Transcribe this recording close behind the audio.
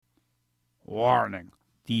Warning.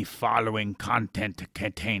 The following content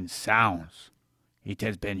contains sounds. It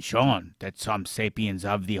has been shown that some sapiens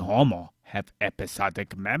of the Homo have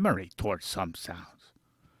episodic memory towards some sounds,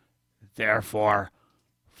 therefore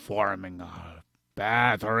forming a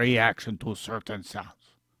bad reaction to certain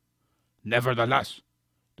sounds. Nevertheless,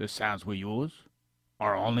 the sounds we use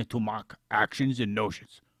are only to mock actions and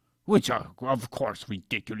notions, which are, of course,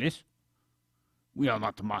 ridiculous. We are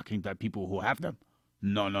not mocking the people who have them.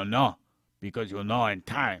 No. Because in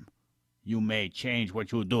time, you may change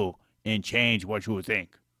what you do and change what you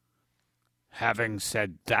think. Having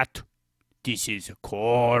said that, this is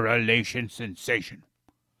Correlation Sensation,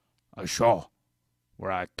 a show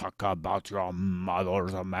where I talk about your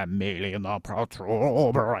mother's mammalian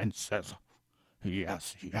protuberances.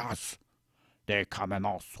 Yes. They come in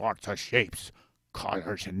all sorts of shapes,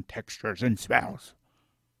 colors, and textures and smells.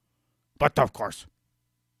 But of course,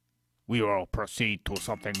 we will proceed to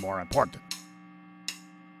something more important.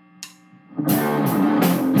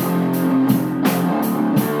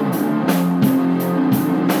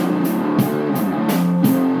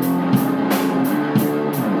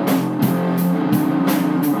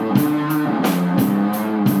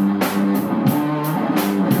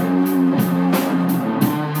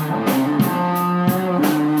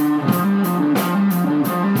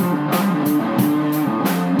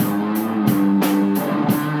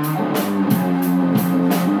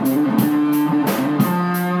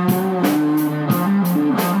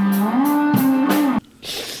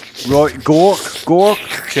 Right, Gork,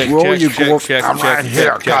 roll your Gork. I'm right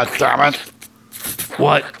here, goddammit.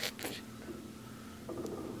 What?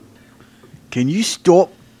 Can you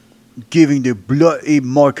stop giving the bloody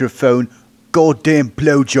microphone goddamn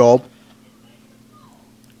blowjob? Are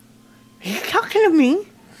you talking to me?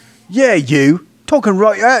 Yeah, you. Talking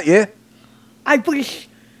right at you. I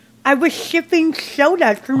was sipping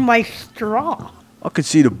soda through my straw. I can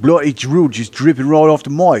see the bloody drool just dripping right off the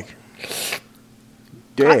mic.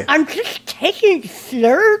 There. I'm just taking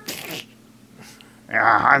slurps.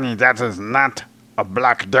 Yeah, honey, that is not a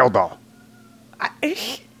black dildo.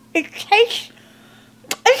 It tastes...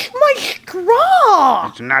 It's my straw.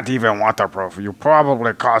 It's not even waterproof. You're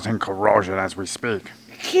probably causing corrosion as we speak.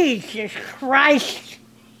 Jesus Christ.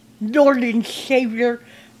 Lord and Savior,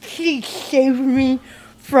 please save me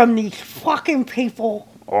from these fucking people.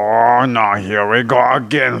 Oh, no, here we go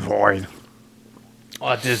again, Void.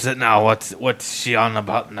 What is it now? What's she on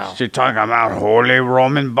about now? She talking about Holy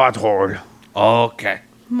Roman Butthole. Okay.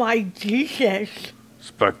 My Jesus.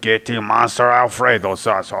 Spaghetti Monster Alfredo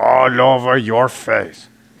sauce all over your face.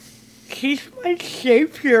 He's my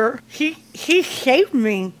savior. He saved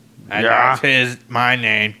me. And Yeah. that's my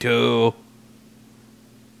name too.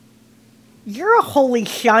 You're a holy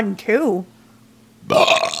son, too.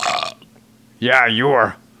 Yeah, you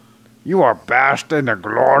are bashed in the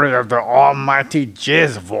glory of the almighty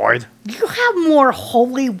jizz, Void. You have more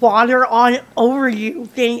holy water on over you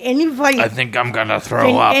than anybody. I think I'm gonna throw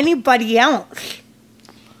than up. anybody else.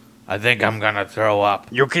 I think I'm gonna throw up.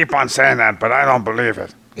 You keep on saying that, but I don't believe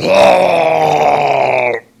it.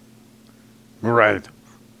 Great.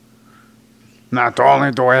 Not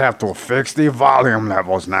only do I have to fix the volume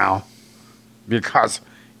levels now, because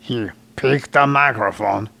he peaked the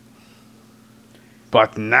microphone,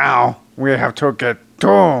 but now we have to get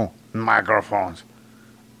 2 microphones,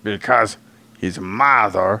 because his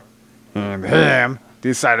mother and him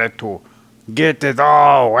decided to get it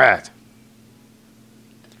all wet.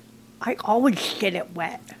 I always get it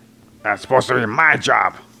wet. That's supposed to be my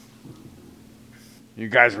job. You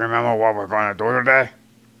guys remember what we're going to do today?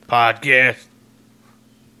 Podcast.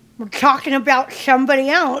 We're talking about somebody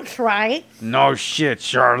else, right? No shit,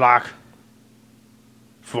 Sherlock.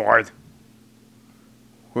 Floyd.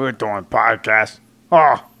 We're doing podcasts.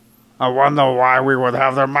 Oh, I wonder why we would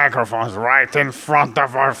have their microphones right in front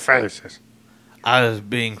of our faces. I was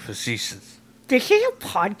being facetious. This is a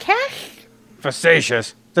podcast?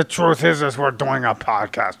 Facetious. The truth is we're doing a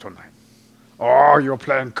podcast tonight. Oh, you're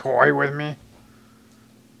playing coy with me?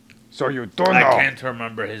 So you do know. I can't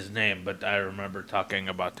remember his name, but I remember talking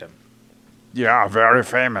about him. Yeah, very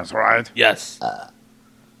famous, right? Yes.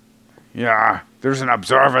 Yeah, there's an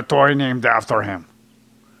observatory named after him.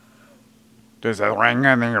 Does it ring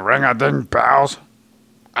a ding bells?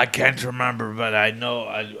 I can't remember, but I know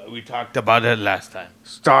we talked about it last time.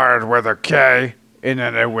 Started with a K,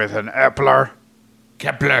 ended it with an Epler.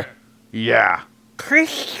 Kepler. Yeah.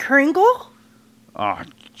 Chris Kringle? Oh,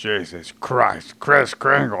 Jesus Christ. Chris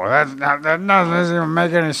Kringle. That doesn't even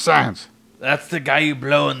make any sense. That's the guy you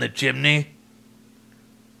blow in the chimney?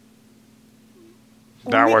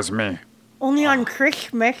 That was me. Only on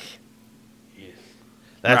Christmas. Yes.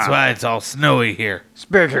 That's Nah. why it's all snowy here.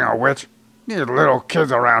 Speaking of which, these little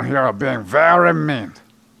kids around here are being very mean.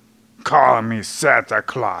 Calling me Santa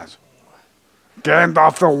Claus.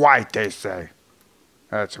 Gandalf the White, they say.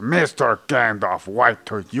 That's Mr. Gandalf White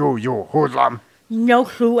to you hoodlum. You know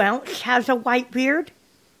who else has a white beard?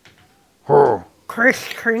 Who? Kris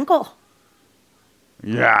Kringle.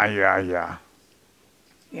 Yeah.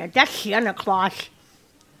 Yeah, that's Santa Claus.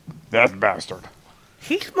 That bastard.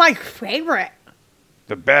 He's my favorite.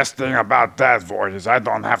 The best thing about that void is I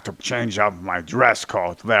don't have to change up my dress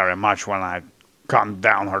code very much when I come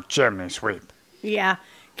down her chimney sweep. Yeah,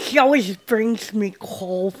 she always brings me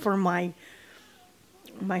coal for my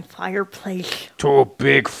fireplace. 2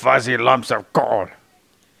 big fuzzy lumps of coal.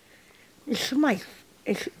 It's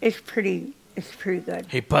pretty good.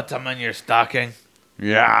 He puts them in your stocking.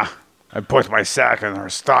 Yeah, I put my sack in her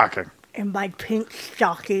stocking. And my pink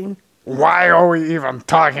stocking. Why are we even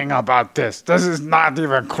talking about this? This is not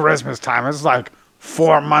even Christmas time. It's like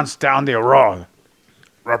 4 months down the road.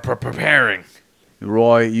 We're preparing.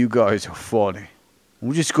 Roy, you guys are funny.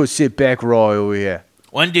 We'll just go sit back, Roy, over here.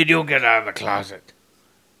 When did you get out of the closet?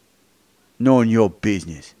 Knowing your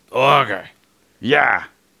business. Okay. Yeah,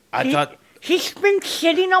 I thought... He's been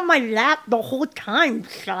sitting on my lap the whole time,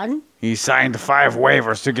 son. he signed 5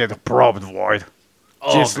 waivers to get probed, Void.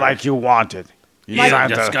 Just Okay. like you wanted. You Yeah,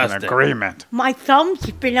 signed an disgusting. agreement. My thumb's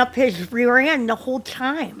been up his rear end the whole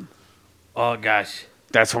time. Oh, gosh.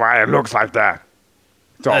 That's why it looks like that.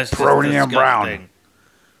 It's all That's just pruny and brown. disgusting.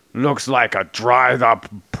 Looks like a dried up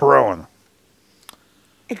prune.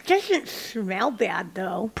 It doesn't smell bad,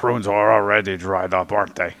 though. Prunes are already dried up,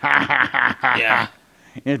 aren't they? Yeah.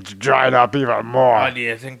 It's dried up even more. Why do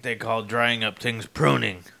you think they call drying up things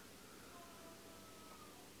pruning?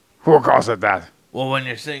 Who calls it that? Well, when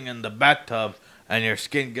you're sitting in the bathtub and your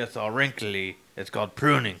skin gets all wrinkly, it's called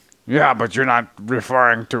pruning. Yeah, but you're not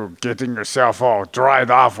referring to getting yourself all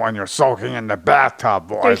dried off when you're soaking in the bathtub,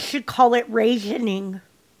 They boy. should call it raisioning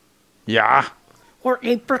Yeah? or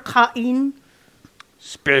apricotting.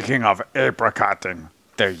 Speaking of apricotting,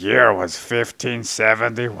 the year was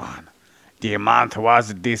 1571. The month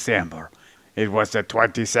was December. It was the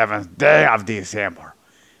 27th day of December,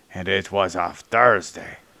 and it was a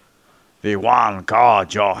Thursday. The one called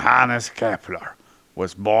Johannes Kepler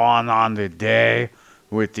was born on the day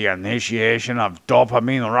with the initiation of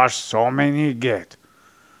dopamine rush so many get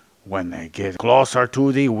when they get closer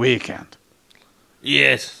to the weekend.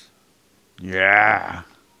 Yes. Yeah.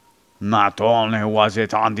 Not only was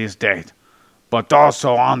it on this date, but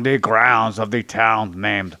also on the grounds of the town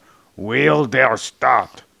named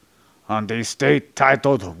Wilderstadt, on the state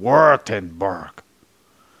titled Württemberg,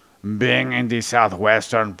 being in the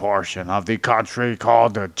southwestern portion of the country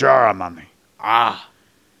called Germany. Ah.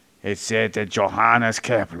 It's said that Johannes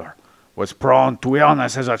Kepler was prone to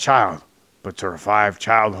illness as a child, but survived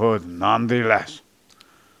childhood nonetheless.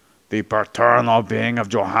 The paternal being of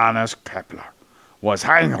Johannes Kepler was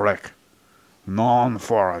Heinrich, known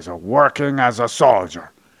for working as a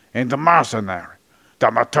soldier in the mercenary.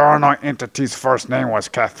 The maternal entity's first name was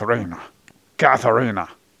Katharina.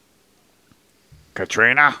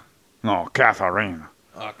 Katrina? No, Katharina,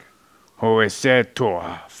 Okay. who is said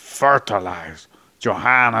to fertilize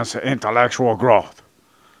Johannes' intellectual growth.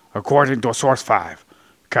 According to Source 5,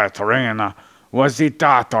 Katharina was the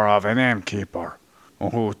daughter of an innkeeper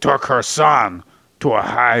who took her son to a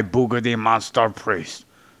high boogedy monster priest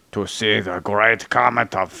to see the great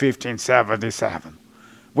comet of 1577,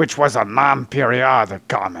 which was a non-periodic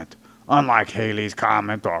comet, unlike Halley's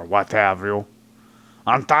Comet or what have you.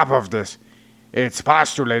 On top of this, it's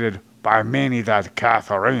postulated by many that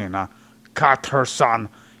Katharina caught her son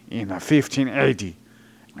in 1580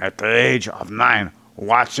 at the age of 9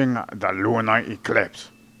 watching the lunar eclipse.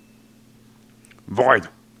 Void,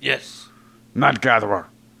 Yes. nut gatherer,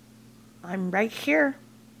 I'm right here.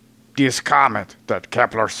 this comet that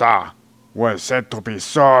Kepler saw was said to be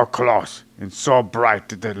so close and so bright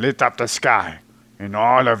that it lit up the sky, and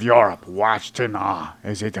all of Europe watched in awe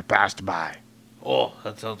as it passed by. Oh,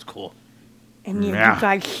 that sounds cool. And you Yeah.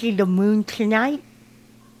 guys see the moon tonight?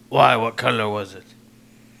 Why? What color was it?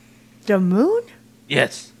 The moon?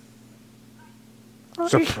 Yes. Oh,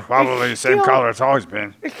 So it's- probably the it's same still- color it's always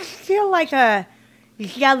been. It's still like a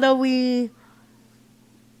yellowy,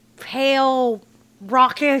 pale,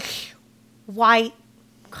 rockish, white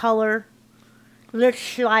color.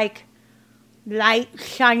 Looks like light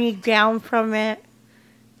shining down from it.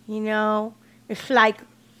 You know, it's like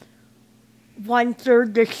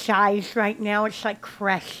 1/3 the size right now. It's like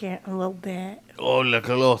crescent a little bit. Oh, like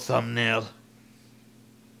a little thumbnail.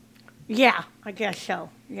 Yeah, I guess so.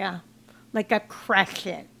 Yeah, like a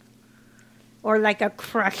crescent. Or like a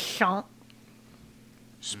croissant.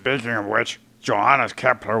 Speaking of which, Johannes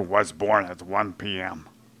Kepler was born at 1 p.m.,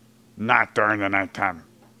 not during the nighttime.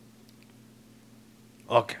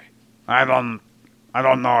 Okay. I don't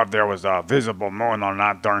know if there was a visible moon or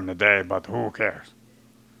not during the day, but who cares?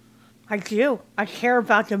 I do. I care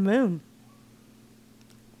about the moon.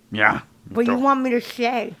 Yeah. What do you want me to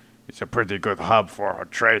say? It's a pretty good hub for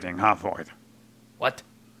trading, huh, Void? What?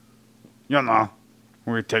 You know,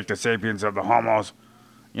 we take the sapiens of the homos,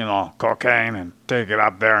 cocaine, and take it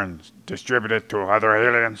up there and distribute it to other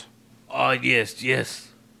aliens. Oh, yes.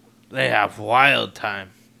 They have wild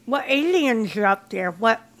time. What aliens are up there?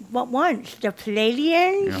 What ones? The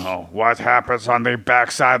Palladians? What happens on the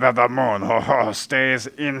backside of the moon stays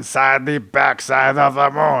inside the backside of the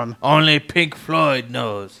moon. Only Pink Floyd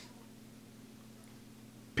knows.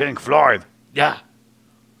 Pink Floyd? Yeah,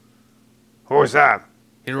 Who's that?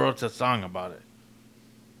 he wrote a song about it.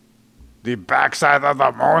 The backside of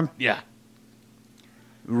the moon? Yeah.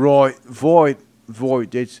 Right, Void,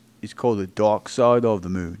 it's called the dark side of the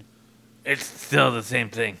moon. It's still the same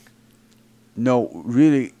thing. No,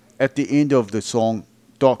 really, at the end of the song,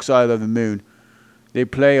 Dark Side of the Moon, they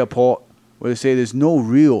play a part where they say there's no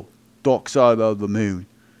real dark side of the moon,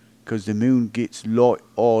 because the moon gets light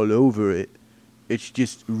all over it. It's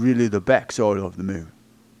just really the backside of the moon.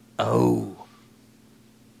 Oh.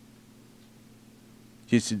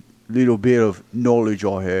 Just a little bit of knowledge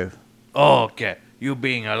I have. Oh, okay. You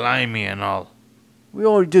being a limey and all. We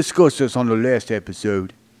already discussed this on the last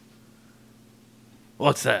episode.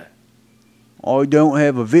 What's that? I don't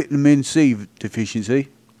have a vitamin C deficiency.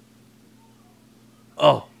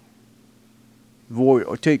 Oh. Void,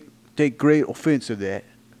 I take great offense to that.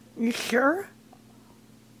 You sure?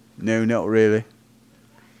 No, not really.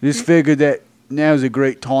 Just figured that now's a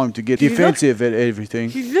great time to get defensive at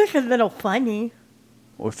everything. You look a little funny.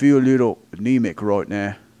 I feel a little anemic right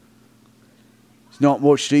now. There's not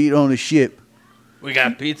much to eat on the ship. We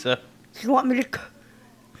got pizza. You want me to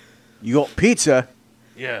You got pizza?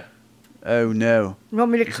 Yeah. Oh no. You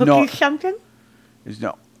want me to It's cook not- you something? It's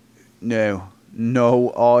not.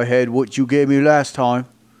 No, I had what you gave me last time.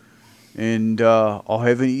 And I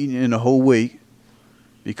haven't eaten in a whole week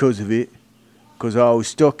because of it. Because I was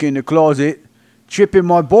stuck in the closet tripping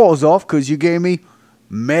my balls off because you gave me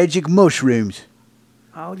magic mushrooms.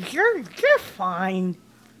 Oh, you're fine.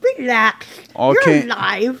 Relax. I You're can't-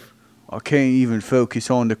 alive. I can't even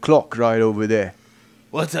focus on the clock right over there.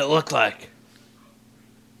 What's it look like?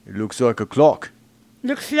 It looks like a clock.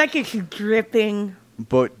 Looks like it's dripping.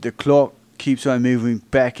 But the clock keeps on moving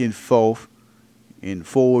back and forth, and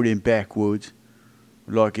forward and backwards,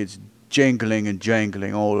 like it's jangling and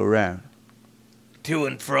jangling all around. To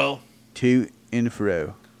and fro. To and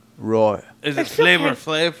fro. Right. Is it It's Flavor okay.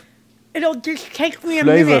 Flav? It'll just take me a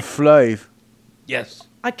Flavor minute. Flav. Yes.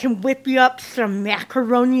 I can whip you up some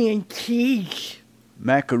macaroni and cheese.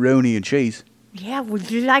 Macaroni and cheese. Yeah,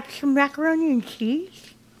 would you like some macaroni and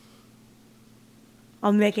cheese?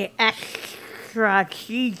 I'll make it extra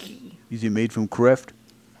cheesy. Is it made from Kraft?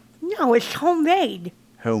 No, it's homemade.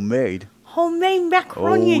 Homemade. Homemade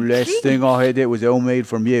macaroni and last cheese. thing I had that was homemade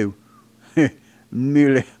from you.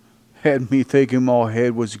 Merely had me thinking my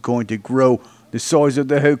head was going to grow the size of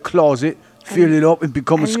the whole closet, fill it up and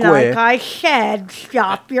become a And square. like I said,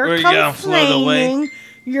 stop your We're gonna float away. complaining.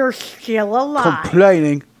 You're still alive.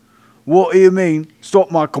 Complaining? What do you mean? Stop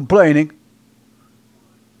my complaining.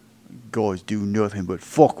 Guys do nothing but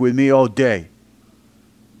fuck with me all day.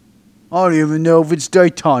 I don't even know if it's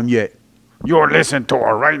daytime yet. You're listening to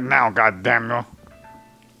her right now, goddamn you.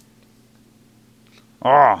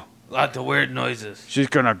 Oh, Lots of weird noises. she's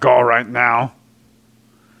gonna go right now.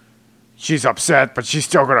 She's upset, but she's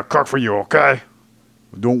still gonna cook for you, okay?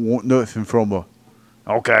 I don't want nothing from her.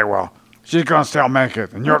 Okay, well, she's gonna still make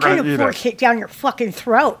it, and you're I'm gonna gonna eat force it. it down your fucking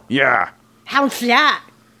throat. Yeah. How's that?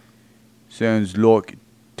 Sounds like a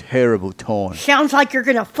terrible time. Sounds like you're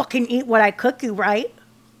gonna fucking eat what I cook you, right?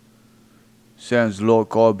 Sounds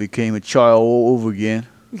like I became a child all over again.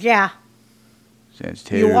 Yeah. Sounds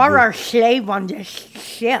terrible. You are our slave on this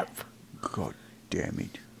ship. God damn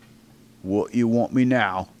it. What you want me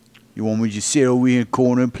now? You want me to sit over here in the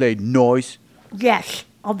corner and play nice? Yes,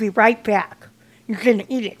 I'll be right back. You're gonna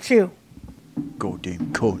eat it too.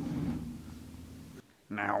 Goddamn cunt.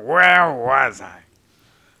 Now, where was I?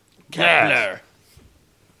 Kepler.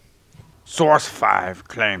 Source 5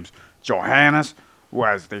 claims Johannes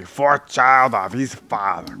was the fourth child of his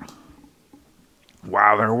father.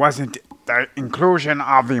 While there wasn't the inclusion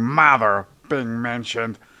of the mother being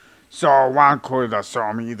mentioned, so one could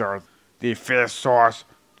assume either the fifth source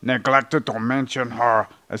neglected to mention her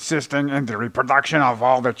assisting in the reproduction of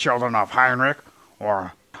all the children of Heinrich,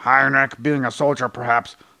 or Heinrich, being a soldier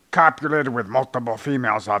perhaps, copulated with multiple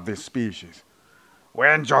females of this species.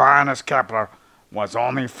 When Johannes Kepler was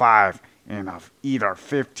only 5 in either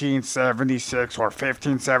 1576 or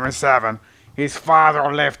 1577, his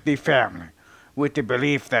father left the family with the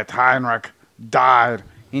belief that Heinrich died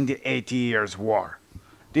in the 80 Years' War.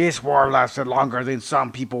 This war lasted longer than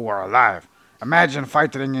some people were alive. Imagine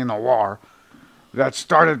fighting in a war that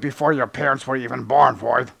started before your parents were even born,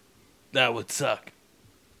 Void. That would suck.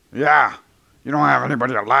 Yeah, you don't have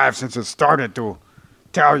anybody alive since it started to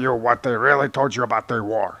tell you what they really told you about the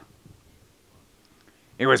war.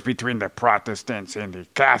 It was between the Protestants and the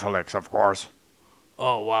Catholics, of course.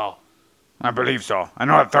 Oh, wow. I believe so. I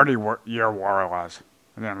know what 30-year war it was.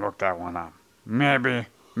 I didn't look that one up. Maybe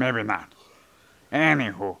not.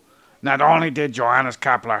 Anywho, not only did Johannes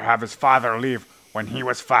Kepler have his father leave when he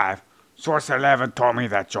was 5, Source 11 told me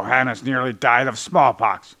that Johannes nearly died of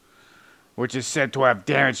smallpox, which is said to have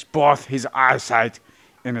damaged both his eyesight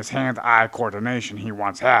and his hand-eye coordination he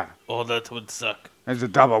once had. Oh, that would suck. It's a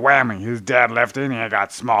double whammy. His dad left in and he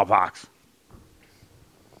got smallpox.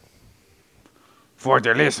 For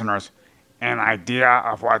the listeners, an idea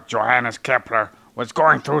of what Johannes Kepler was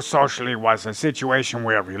going through socially was a situation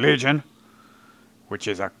where religion, which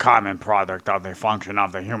is a common product of the function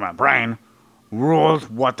of the human brain, ruled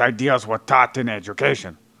what ideas were taught in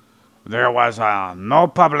education. There was no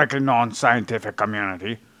publicly known scientific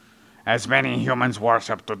community, as many humans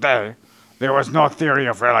worship today. There was no theory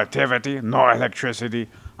of relativity, no electricity.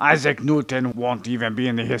 Isaac Newton won't even be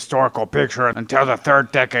in the historical picture until the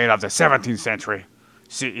 3rd decade of the 17th century,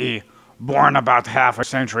 CE, born about half a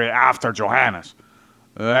century after Johannes.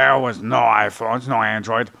 There was no iPhones, no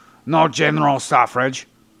Android, no general suffrage,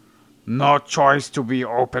 no choice to be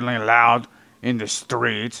openly loud in the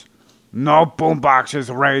streets, no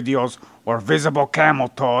boomboxes, radios, or visible camel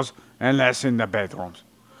toes unless in the bedrooms.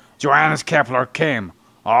 Johannes Kepler came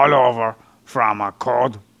all over from a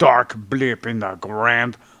cold, dark blip in the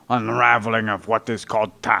grand unraveling of what is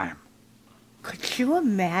called time. Could you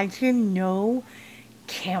imagine no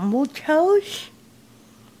camel toes?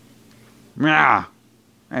 Yeah,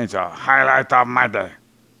 it's a highlight of my day.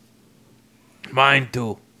 Mine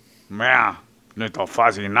too. Yeah, little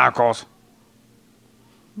fuzzy knuckles.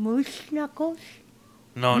 Moose knuckles?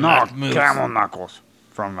 No, No, not moose. camel knuckles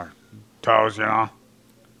from the toes, you know.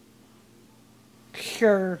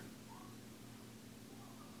 Sure.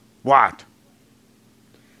 What?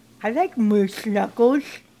 I like moose knuckles.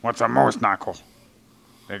 What's a moose knuckle?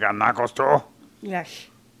 They got knuckles too? Yes.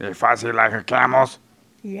 They fuzzy like a camel's?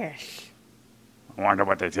 Yes. I wonder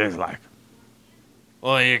what they taste like.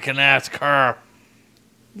 Well, you can ask her.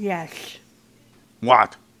 Yes.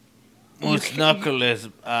 What? Moose knuckle is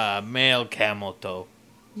male camel toe.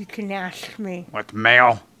 You can ask me. What,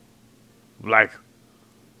 male? Like,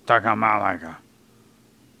 talking about like a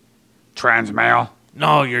trans male?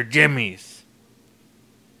 No, your jimmies.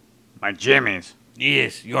 My jimmies?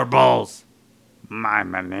 Yes, your balls. My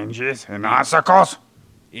meninges and ossicles?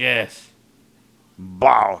 Yes.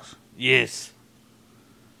 Balls. Yes.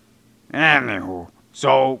 Anywho,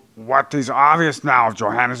 so what is obvious now of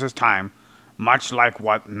Johannes' time, much like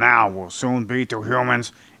what now will soon be to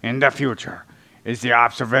humans in the future, is the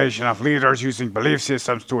observation of leaders using belief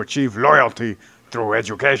systems to achieve loyalty through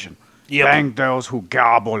education. Yep. Thank those who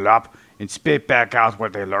gobble up and spit back out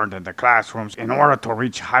what they learned in the classrooms in order to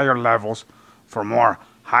reach higher levels for more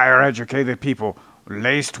higher educated people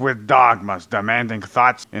laced with dogmas demanding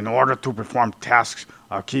thoughts in order to perform tasks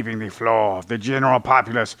of keeping the flow of the general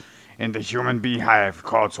populace in the human beehive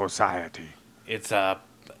called society. It's a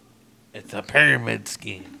pyramid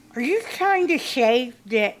scheme. Are you trying to say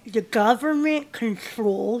that the government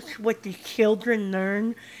controls what the children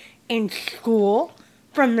learn in school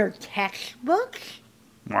from their textbooks?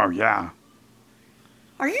 Well, yeah.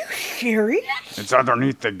 Are you serious? It's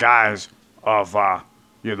underneath the guise of,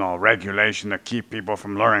 regulation to keep people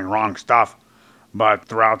from learning wrong stuff. But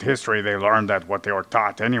throughout history, they learned that what they were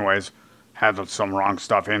taught anyways had some wrong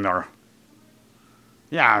stuff in there.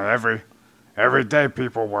 Yeah, every day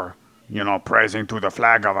people were, praising to the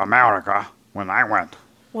flag of America when I went.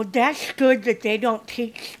 Well, that's good that they don't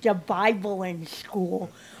teach the Bible in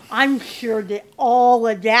school. I'm sure that all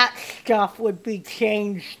of that stuff would be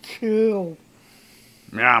changed too.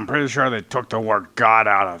 Yeah, I'm pretty sure they took the word God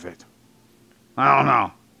out of it. I don't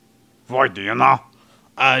know. Void, do you know?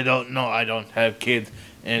 I don't know. I don't have kids,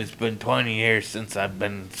 and it's been 20 years since I've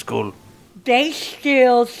been in school. They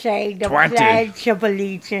still say the 20. Pledge of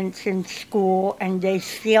Allegiance in school, and they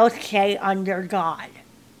still say under God.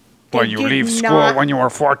 Well, They you did leave school not- when you were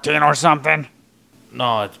 14 or something?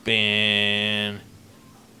 No, it's been...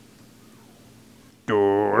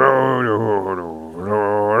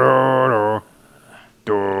 Do-do-do-do-do-do.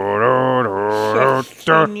 Do-do-do-do-do.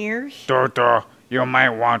 16 years? You might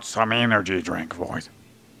want some energy drink, Void.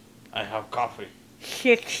 I have coffee.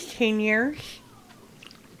 16 years?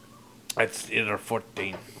 It's either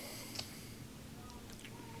 14.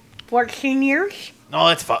 14 years? No,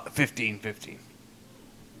 it's 15.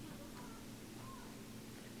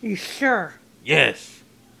 You sure? Yes.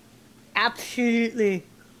 Absolutely.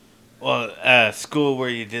 Well, school where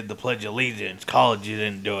you did the Pledge of Allegiance. College, you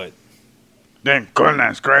didn't do it. Thank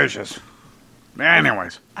goodness gracious.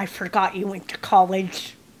 Anyways, I forgot you went to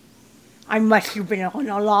college. I must have been on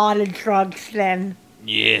a lot of drugs then.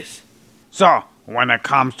 Yes. so when it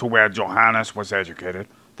comes to where Johannes was educated,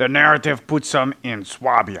 the narrative puts him in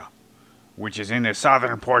Swabia, which is in the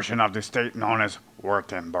southern portion of the state known as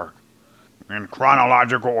Württemberg. In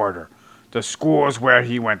chronological order, the schools where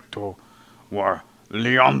he went to were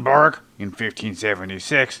Leonberg in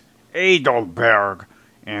 1576, Heidelberg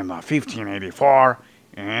in 1584,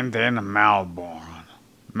 and then Malbronn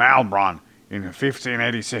in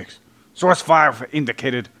 1586. Source 5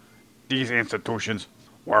 indicated these institutions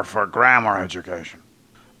were for grammar education.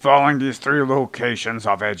 Following these three locations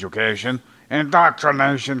of education,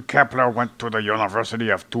 indoctrination, Kepler went to the University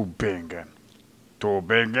of Tübingen.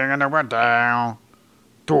 Tübingen and it went down.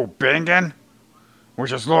 Tübingen,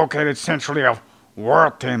 which is located centrally of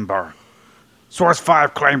Württemberg. Source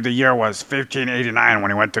 5 claimed the year was 1589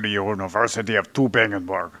 when he went to the University of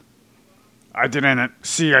Tübingenburg. I didn't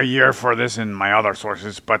see a year for this in my other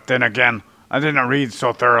sources, but then again, I didn't read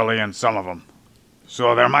so thoroughly in some of them.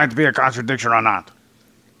 So there might be a contradiction or not.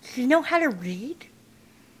 Do you know how to read?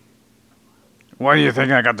 What do you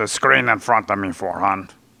think I got the screen in front of me for, hon?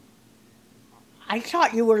 I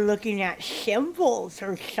thought you were looking at symbols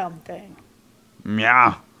or something.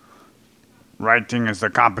 Yeah. Writing is the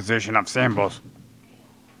composition of symbols.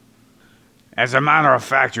 As a matter of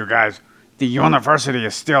fact, you guys, the university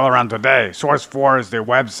is still around today. Source 4 is the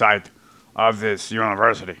website of this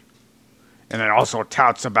university. And it also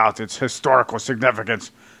touts about its historical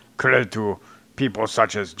significance, credited to people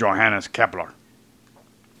such as Johannes Kepler.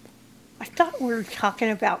 I thought we were talking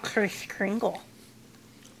about Kris Kringle.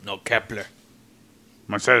 No, Kepler.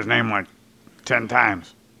 I said his name like 10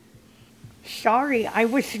 times. Sorry, I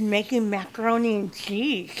was making macaroni and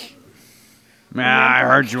cheese. Yeah, I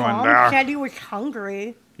Remember heard you in Tom there. said he was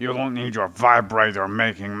hungry. You don't need your vibrator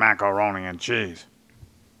making macaroni and cheese.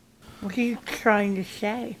 What are you trying to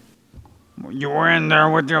say? You were in there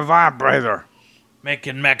with your vibrator.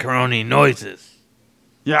 Making macaroni noises.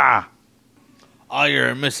 Yeah. All you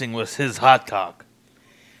were missing was his hot dog.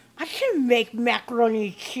 I can make macaroni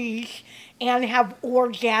and cheese and have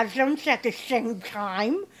orgasms at the same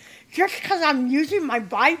time. Just because I'm using my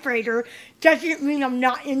vibrator doesn't mean I'm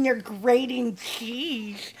not in there grating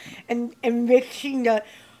cheese and mixing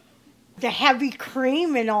the heavy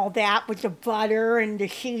cream and all that with the butter and the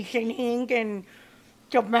seasoning and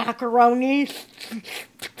the macaronis.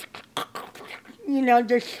 You know,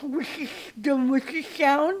 the swishy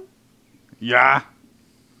sound. Yeah?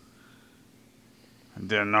 I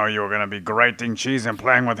didn't know you were going to be grating cheese and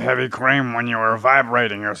playing with heavy cream when you were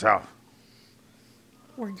vibrating yourself.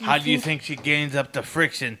 How do you think she gains up the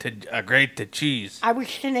friction to grate the cheese? I was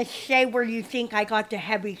going to say, where do you think I got the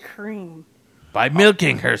heavy cream? By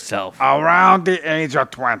milking herself. Around the age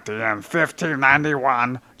of 20 in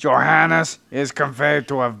 1591, Johannes is conveyed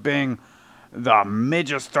to have been the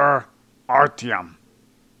Magister Artium.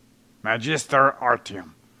 Magister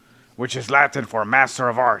Artium, which is Latin for Master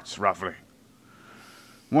of Arts, roughly.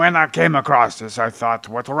 When I came across this, I thought,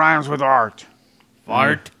 what rhymes with art?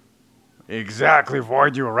 Fart? Exactly,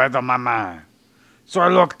 Void, you read on my mind. So I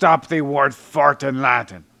looked up the word fart in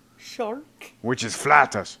Latin, Short. which is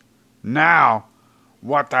flatus. Now,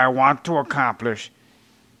 what I want to accomplish,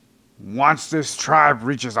 once this tribe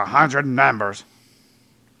reaches 100 members,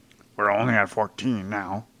 we're only at 14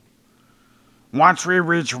 now. Once we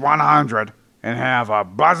reach 100 and have a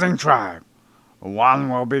buzzing tribe, one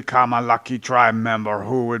will become a lucky tribe member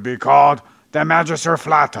who would be called the Magister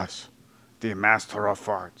Flatus, the Master of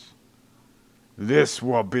Farts. This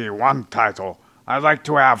will be one title. I'd like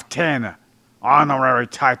to have 10 honorary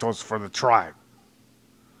titles for the tribe.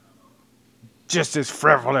 Just as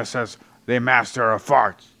frivolous as the Master of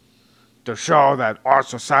Farts, to show that our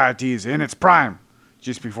society is in its prime,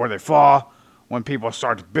 just before they fall, when people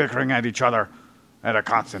start bickering at each other at a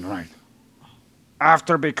constant rate.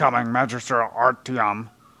 After becoming Magister Artium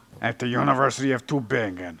at the University of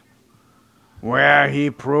Tübingen, where he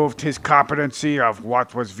proved his competency of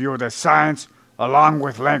what was viewed as science along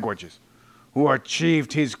with languages, who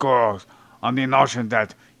achieved his goals on the notion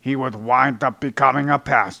that he would wind up becoming a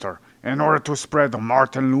pastor in order to spread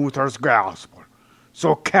Martin Luther's gospel.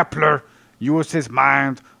 So Kepler used his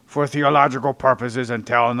mind for theological purposes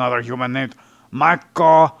until another human named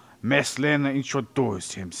Michael Meslin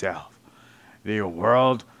introduced himself. The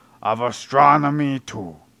world of astronomy,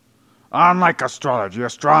 too. Unlike astrology,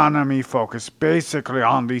 astronomy focused basically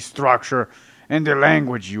on the structure and the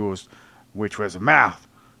language used, which was math,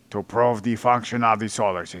 to prove the function of the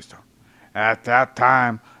solar system. At that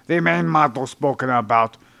time, the main motto spoken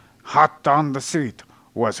about hot on the seat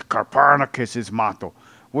was Copernicus's motto,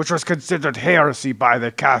 which was considered heresy by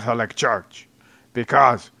the Catholic Church,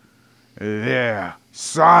 because their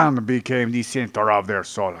sun became the center of their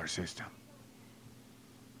solar system.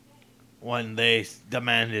 When they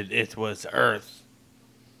demanded it was Earth.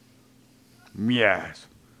 Yes.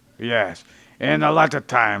 And a lot of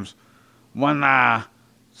times, when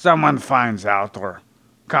someone finds out or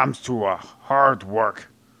comes to a hard work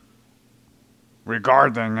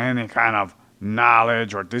regarding any kind of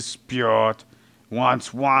knowledge or dispute,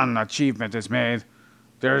 once one achievement is made,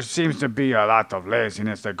 there seems to be a lot of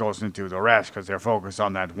laziness that goes into the rest because they're focused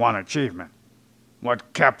on that one achievement.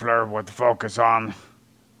 What Kepler would focus on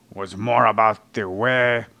was more about the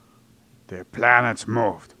way the planets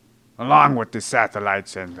moved, along with the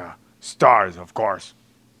satellites and the stars, of course.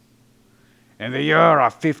 In the year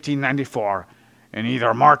of 1594, in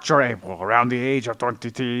either March or April, around the age of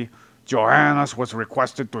 23, Johannes was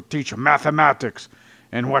requested to teach mathematics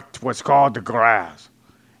in what was called the Graz,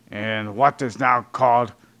 in what is now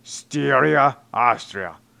called Styria,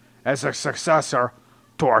 Austria, as a successor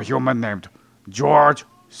to a human named George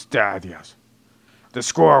Stadius. The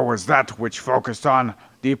school was that which focused on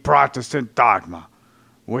the Protestant dogma,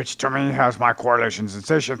 which to me has my correlation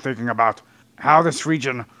sensation thinking about how this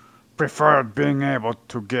region preferred being able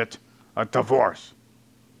to get a divorce,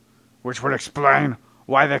 which would explain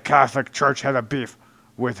why the Catholic Church had a beef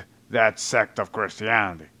with that sect of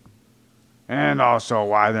Christianity, and also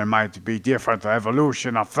why there might be different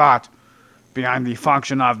evolution of thought behind the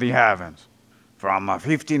function of the heavens. From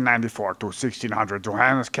 1594 to 1600,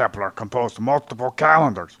 Johannes Kepler composed multiple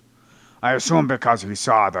calendars. I assume because he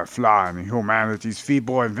saw the flaw in humanity's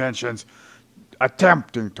feeble inventions,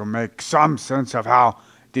 attempting to make some sense of how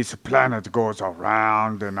this planet goes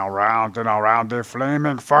around and around and around a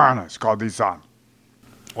flaming furnace called the sun.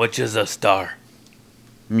 Which is a star.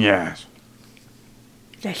 Yes.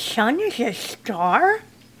 The sun is a star?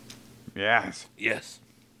 Yes. Yes.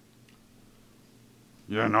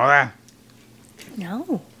 You know that?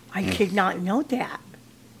 No, I did not know that.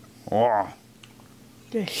 Oh.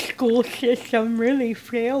 The school system really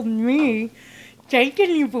failed me. They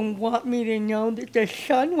didn't even want me to know that the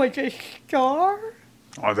sun was a star.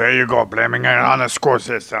 Oh, there you go, blaming it on the school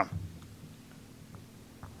system.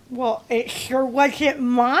 Well, it sure wasn't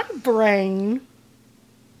my brain.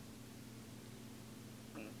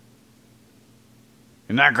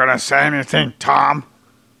 You're not gonna say anything, Tom?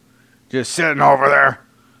 Just sitting over there,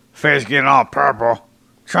 face getting all purple,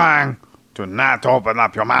 trying to not open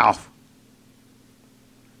up your mouth.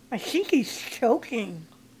 I think he's choking.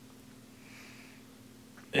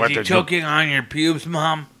 Is he choking on your pubes,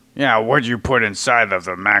 Mom? Yeah, what'd you put inside of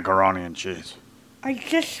the macaroni and cheese? I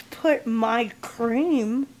just put my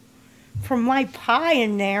cream from my pie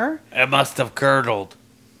in there. It must have curdled.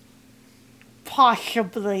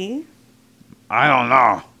 Possibly. I don't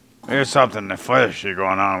know. There's something fishy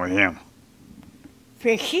going on with him.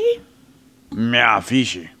 Fishy? Yeah,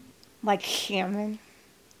 fishy. Like salmon.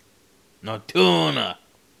 No tuna.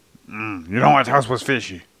 You know what else was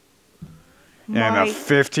fishy? In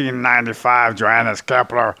 1595, Johannes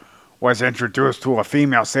Kepler was introduced to a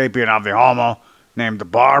female sapien of the Homo named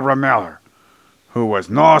Barbara Miller, who was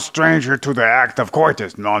no stranger to the act of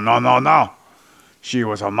coitus. No. She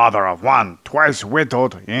was a mother of one, twice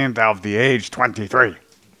widowed, and of the age 23.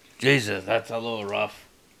 Jesus, that's a little rough.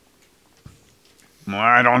 Well,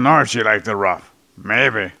 I don't know if she liked it rough.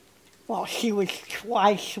 Maybe. Well, she was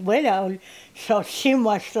twice widowed, so she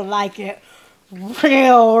must have liked it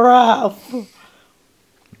real rough.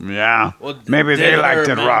 Yeah, Well, maybe they liked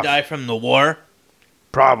it men rough. Die from the war?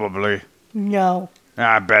 Probably. No.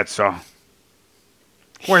 I bet so.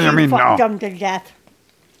 What do you She mean, fucked no? them to death.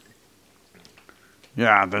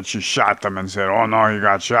 Yeah, then she shot them and said, oh no, you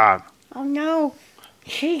got shot. Oh no,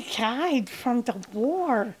 she died from the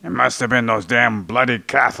war. It must have been those damn bloody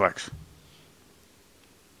Catholics.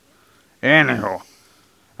 Anywho,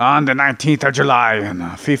 on the 19th of July in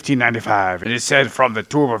 1595, it is said from the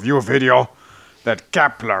tour review video that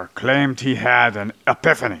Kepler claimed he had an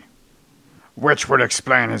epiphany, which would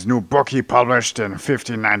explain his new book he published in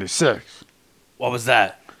 1596. What was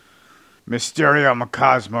that? Mysterium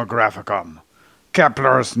Cosmographicum.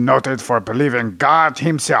 Kepler is noted for believing God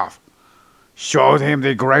himself showed him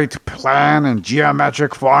the great plan and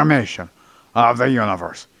geometric formation of the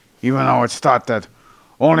universe, even though it's thought that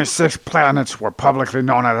only 6 planets were publicly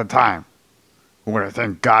known at the time. Who would have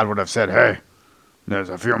think God would have said, hey, there's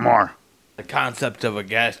a few more. The concept of a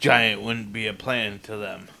gas giant wouldn't be a planet to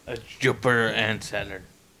them. It's Jupiter and Saturn.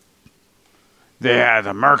 They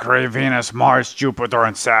had Mercury, Venus, Mars, Jupiter,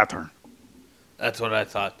 and Saturn, That's what I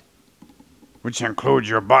thought. which includes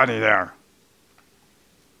your body there.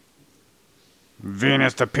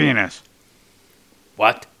 Venus to penis.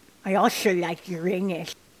 What? I also like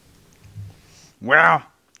Uranus. Well,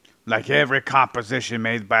 like every composition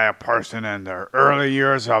made by a person in the early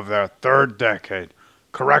years of their 3rd decade,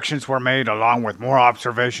 corrections were made along with more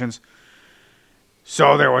observations.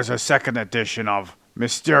 So there was a 2nd edition of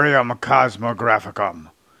Mysterium Cosmographicum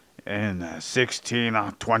in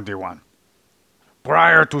 1621.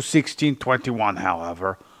 Prior to 1621,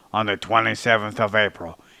 however, on the 27th of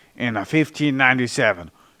April, in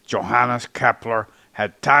 1597, Johannes Kepler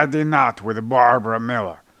had tied the knot with Barbara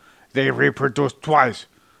Miller. They reproduced twice,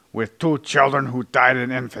 with 2 children who died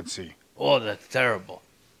in infancy. Oh, that's terrible.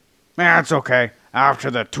 That's okay.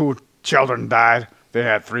 After the 2 children died, they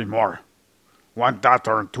had 3 more. 1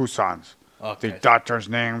 daughter and 2 sons. Okay. The daughter's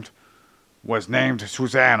was named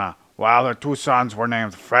Susanna, while the 2 sons were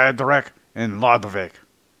named Frederick and Ludwig.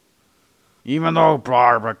 Even though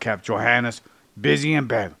Barbara kept Johannes busy in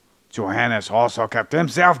bed, Johannes also kept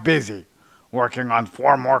himself busy, working on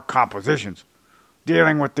 4 more compositions,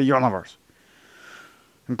 dealing with the universe,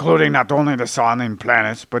 including not only the sun and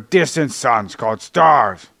planets, but distant suns called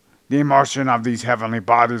stars, the motion of these heavenly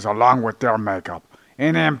bodies along with their makeup,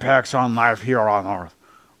 and impacts on life here on Earth.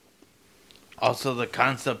 Also, the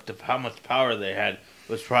concept of how much power they had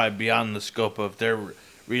was probably beyond the scope of their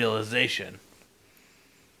realization.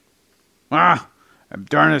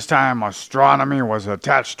 During this time, astronomy was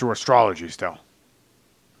attached to astrology still.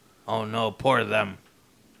 Oh no, poor them.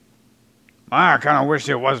 I kind of wish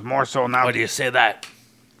it was more so now. Why do you say that?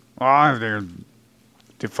 Well,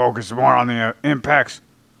 to focus more on the impacts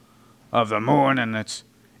of the moon and its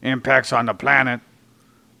impacts on the planet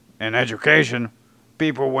and education,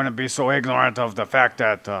 people wouldn't be so ignorant of the fact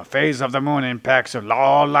that the phase of the moon impacts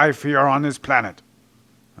all life here on this planet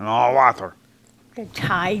and all water. The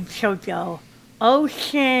tides of the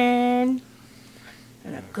ocean.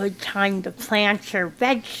 And a good time to plant your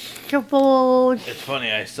vegetables. It's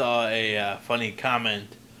funny, I saw a funny comment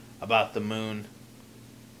about the moon.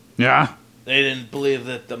 Yeah? They didn't believe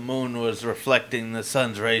that the moon was reflecting the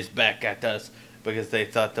sun's rays back at us because they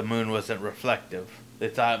thought the moon wasn't reflective. They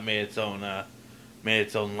thought it made its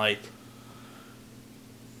own light.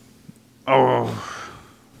 Oh,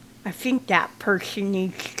 I think that person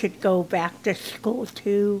needs to go back to school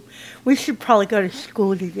too. We should probably go to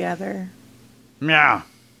school together. yeah.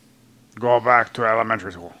 Go back to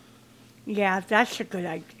elementary school. Yeah, that's a good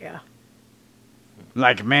idea.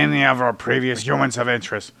 Like many of our previous humans of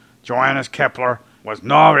interest, Johannes Kepler was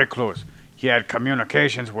no recluse. He had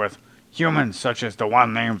communications with humans such as the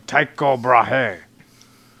one named Tycho Brahe,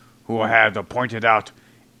 who had pointed out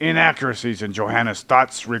inaccuracies in Johannes'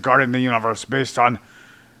 thoughts regarding the universe based on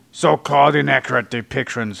so-called inaccurate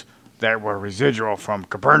depictions that were residual from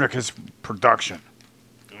Copernicus' production.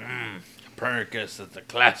 Copernicus is a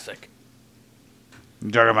classic.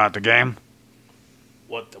 You talking about the game?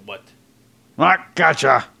 What? What?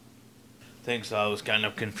 Gotcha. Think so, I was kind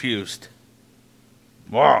of confused.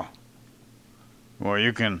 Whoa. Well,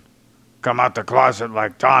 you can come out the closet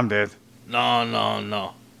like Tom did.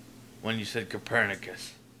 No. When you said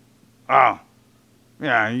Copernicus. Oh.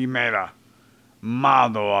 Yeah, he made a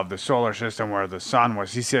model of the solar system where the sun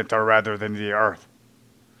was the center rather than the earth.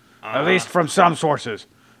 At least from some sources.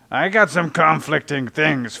 I got some conflicting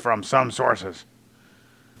things from some sources.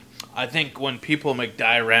 I think when people make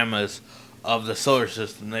dioramas of the solar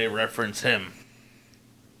system, they reference him.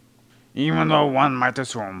 Even though one might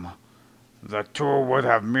assume the two would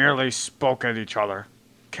have merely spoke at each other,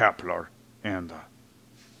 Kepler and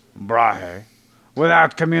Brahe,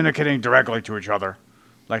 without communicating directly to each other,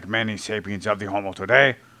 like many sapiens of the Homo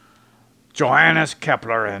today, Johannes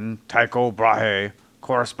Kepler and Tycho Brahe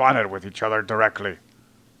corresponded with each other directly,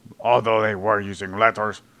 although they were using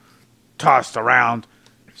letters tossed around,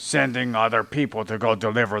 sending other people to go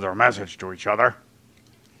deliver their message to each other.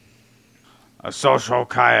 A social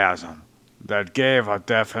chiasm that gave a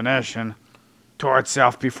definition to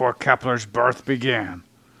itself before Kepler's birth began.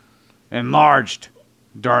 enlarged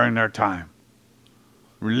during their time.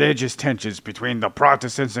 Religious tensions between the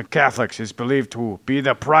Protestants and Catholics is believed to be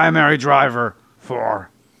the primary driver for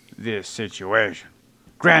this situation.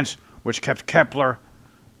 Grants, which kept Kepler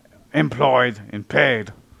employed and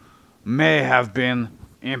paid, may have been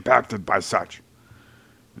impacted by such.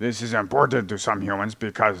 This is important to some humans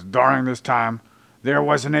because during this time there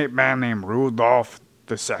was an ape-man named Rudolph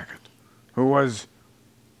II, who was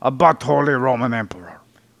a but Holy Roman Emperor,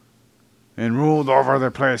 and ruled over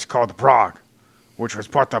the place called Prague, which was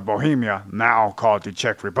part of Bohemia, now called the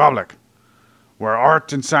Czech Republic, where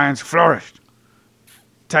art and science flourished.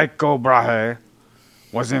 Tycho Brahe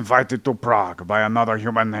was invited to Prague by another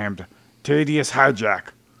human named Thaddeus Hijack,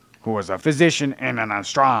 who was a physician and an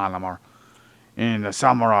astronomer, in the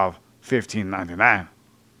summer of 1599.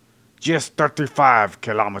 Just 35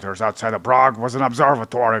 kilometers outside of Prague was an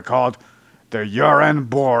observatory called the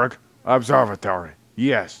Urenborg Observatory.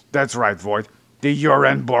 Yes, that's right, Void. The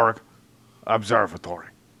Urenborg Observatory.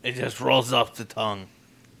 It just rolls off the tongue.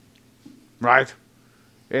 Right?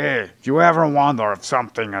 Hey, do you ever wonder if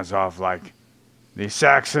something is of, like, the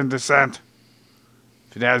Saxon descent?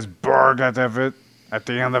 If it has Berg at the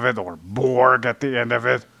end of it, or Borg at the end of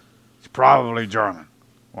it, it's probably German,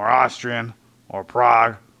 or Austrian, or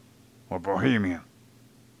Prague, or Bohemian.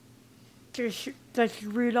 Does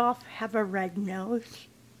Rudolph have a red nose?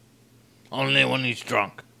 Only when he's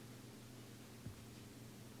drunk.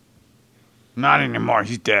 Not anymore,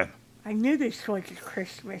 he's dead. I knew this was a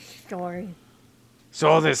Christmas story.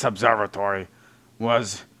 So this observatory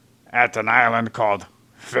was at an island called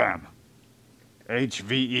Hven.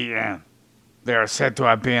 H-V-E-N. They are said to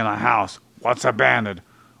have been a house, once abandoned,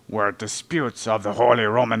 where disputes of the Holy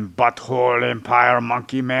Roman Butthole Empire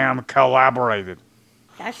Monkey Man collaborated.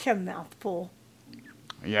 That's a mouthful.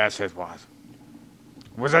 Yes, it was.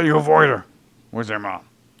 Was that you, Voider? Was your mom?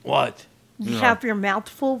 What? You have your mouth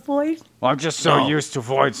full, Void? Well, I'm just so No. used to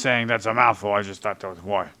Void saying that's a mouthful, I just thought that was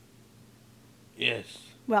Void. Yes.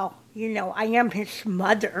 Well, I am his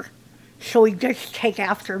mother, so he does take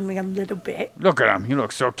after me a little bit. Look at him. He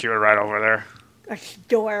looks so cute right over there. That's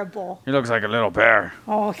adorable. He looks like a little bear.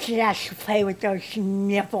 Oh, she has to play with those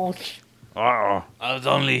nipples. Uh-oh. I was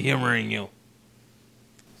only humoring you.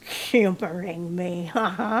 Humoring me,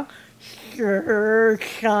 Sure,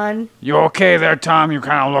 son. You okay there, Tom? You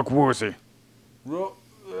kind of look woozy.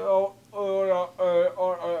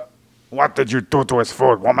 What did you do to his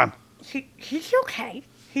food, woman? He's okay.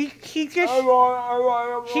 He just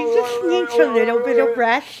needs a little bit of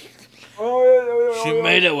rest. She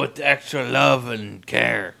made it with extra love and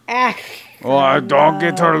care. Well, don't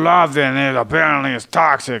get her love then. It apparently is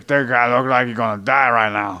toxic. That guy look like he's gonna die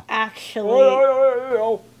right now.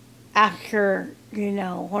 Actually, after,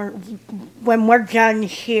 when we're done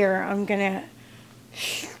here, I'm gonna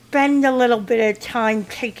spend a little bit of time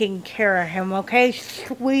taking care of him, okay,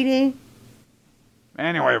 sweetie?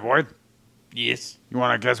 Anyway, Void, Yes. you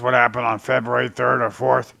want to guess what happened on February 3rd or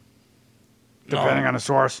 4th? Depending on the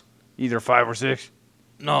source, either 5 or 6.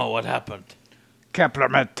 No, what happened? Kepler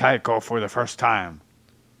met Tycho for the first time,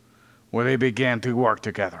 where they began to work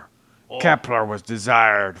together. Oh. Kepler was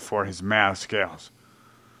desired for his math skills.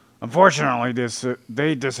 Unfortunately,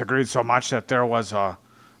 they disagreed so much that there was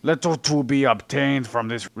little to be obtained from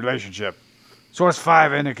this relationship. Source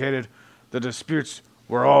 5 indicated the disputes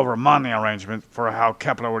were over money arrangement for how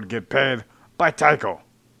Kepler would get paid by Tycho.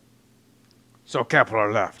 So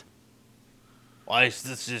Kepler left. Wise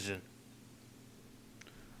decision.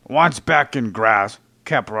 Once back in Graz,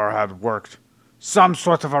 Kepler had worked some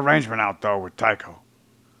sort of arrangement out, though, with Tycho.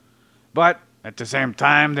 But at the same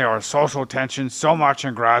time, there was social tension so much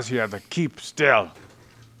in Graz he had to keep still.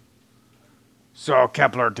 So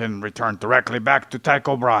Kepler didn't return directly back to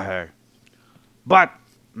Tycho Brahe. But,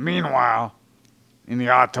 meanwhile, in the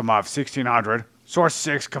autumn of 1600, Source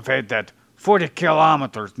 6 conveyed that 40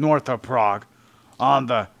 kilometers north of Prague, on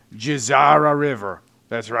the Jizara River,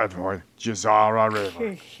 that's right, boy, Jizara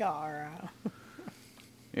River. Shara.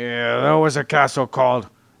 Yeah, there was a castle called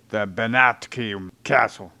the Benatki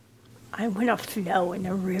Castle. I want to flow in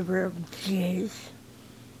a river of jizz.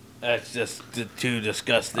 That's just too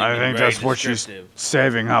disgusting. I and think very that's what she's descriptive.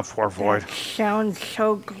 saving up for, Void. That sounds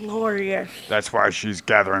so glorious. That's why she's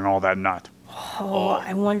gathering all that nut. Oh,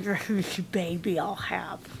 I wonder whose baby I'll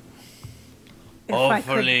have. If I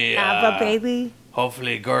Hopefully, could have a baby.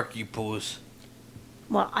 Hopefully, Gorky poos.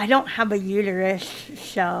 Well, I don't have a uterus,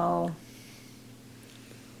 so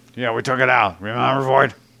Yeah, we took it out. Remember,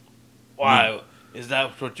 Void? Why? Is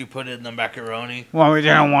that what you put in the macaroni? Well, we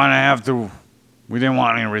didn't want to have to... We didn't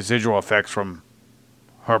want any residual effects from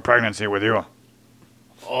her pregnancy with you.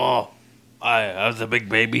 Oh, I was a big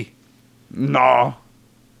baby. No.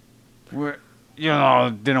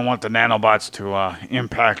 Didn't want the nanobots to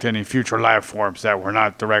impact any future life forms that were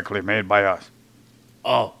not directly made by us.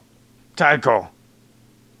 Oh, Tycho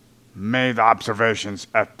made observations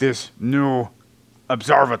at this new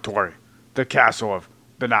observatory, the castle of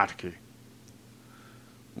Benatki.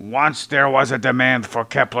 Once there was a demand for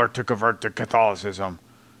Kepler to convert to Catholicism,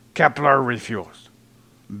 Kepler refused,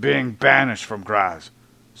 being banished from Graz.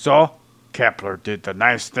 So, Kepler did the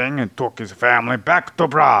nice thing and took his family back to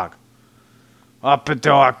Prague. Up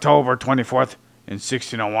until October 24th in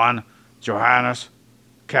 1601, Johannes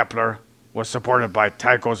Kepler was supported by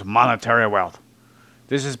Tycho's monetary wealth.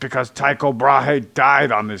 This is because Tycho Brahe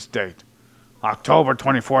died on this date. October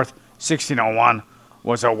 24th, 1601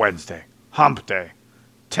 was a Wednesday, hump day.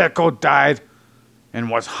 Tycho died and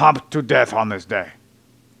was humped to death on this day.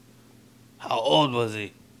 how old was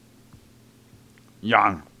he?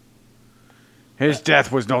 Young. His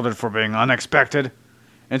death was noted for being unexpected,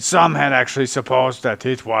 and some had actually supposed that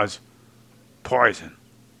it was poison.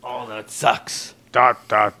 Oh, that sucks. Da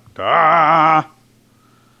da da.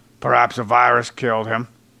 Perhaps a virus killed him.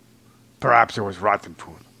 Perhaps it was rotten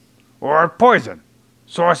food. Or poison.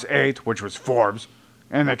 Source 8, which was Forbes,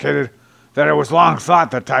 indicated that it was long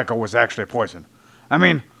thought that Tycho was actually poisoned. I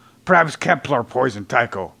mean, perhaps Kepler poisoned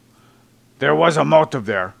Tycho. There was a motive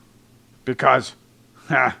there, because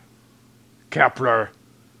Kepler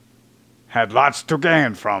had lots to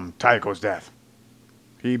gain from Tycho's death.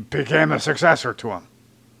 He became the successor to him.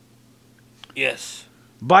 Yes.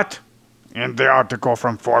 But, in the article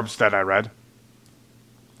from Forbes that I read,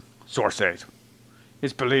 source 8,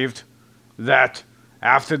 it's believed that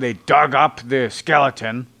after they dug up the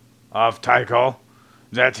skeleton of Tycho,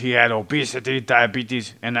 that he had obesity,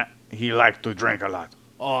 diabetes, and that he liked to drink a lot.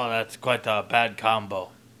 Oh, that's quite a bad combo.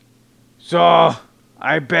 So,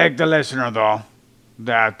 I beg the listener, though,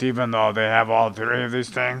 that even though they have all three of these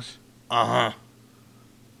things, Uh-huh.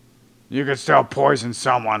 you could still poison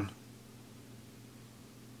someone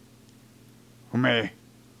who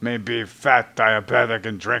may be fat, diabetic,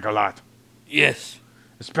 and drink a lot. Yes.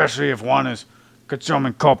 Especially if one is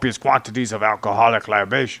consuming copious quantities of alcoholic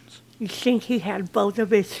libations. You think he had both of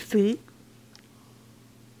his feet?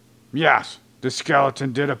 Yes, the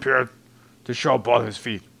skeleton did appear to show both his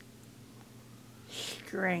feet.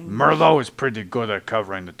 Strange. Merlot is pretty good at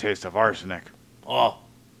covering the taste of arsenic. Oh,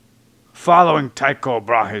 Following Tycho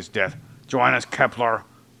Brahe's death, Johannes Kepler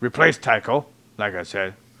replaced Tycho, like I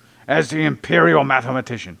said, as the imperial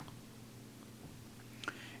mathematician,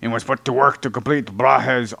 and was put to work to complete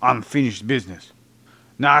Brahe's unfinished business.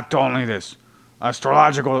 Not only this,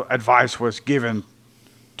 astrological advice was given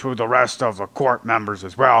to the rest of the court members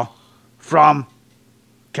as well, from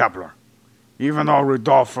Kepler. Even though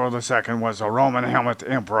Rudolfo II was a Roman helmet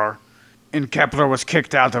emperor, and Kepler was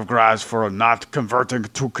kicked out of Graz for not converting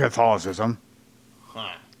to Catholicism,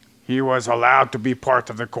 he was allowed to be part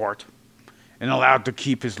of the court and allowed to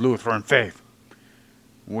keep his Lutheran faith,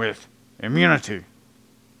 with immunity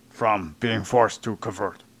from being forced to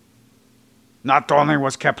convert. Not only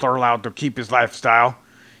was Kepler allowed to keep his lifestyle,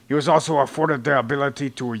 he was also afforded the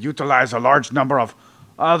ability to utilize a large number of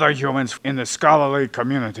other humans in the scholarly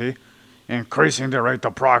community, increasing the rate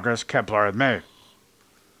of progress Kepler had made.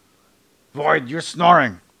 Void, you're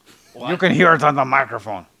snoring. what? You can hear it on the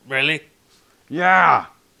microphone. Really? Yeah.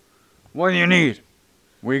 What do you need?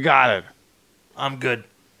 We got it. I'm good.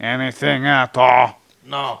 Anything at all?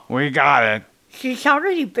 No. We got it. She's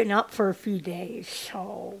already been up for a few days,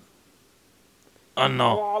 so...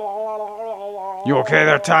 No. You okay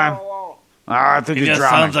there, Time? I think He you're just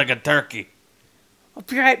drowning. sounds like a turkey. I'll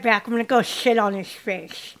be right back. I'm gonna go sit on his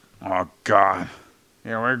face. Oh, God.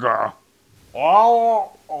 Here we go.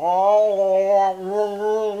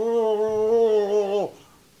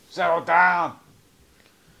 Settle down.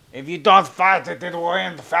 If you don't fight it, it will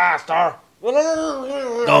end faster.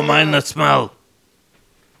 Don't mind the smell.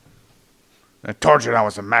 I told you that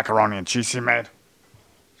was the macaroni and cheese he made.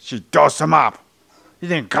 She dosed him up. You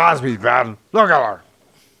think Cosby's bad? Look at her.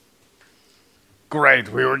 Great,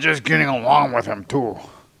 we were just getting along with him, too.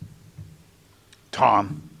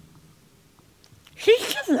 Tom.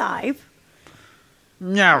 He's alive.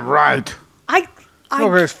 Yeah, right. Look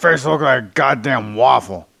at his face, look like a goddamn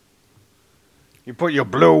waffle. You put your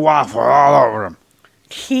blue waffle all over him.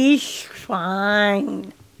 He's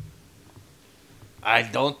fine. I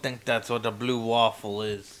don't think that's what a blue waffle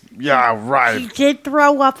is. Yeah, He right. did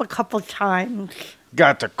throw up a couple times.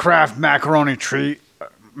 Got the Kraft macaroni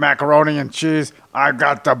macaroni and cheese. I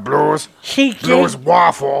got the blues He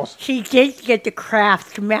waffles. did get the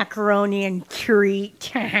Kraft macaroni and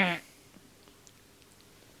treat. You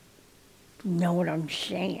know what I'm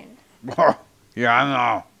saying? Yeah, I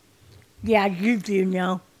know. Yeah, you do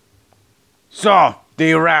know. So,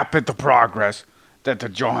 the rapid progress that the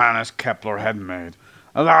Johannes Kepler had made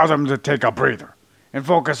allowed him to take a breather and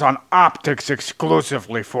focus on optics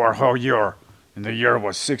exclusively for a whole year, and the year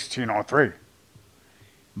was 1603.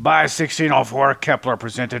 By 1604, Kepler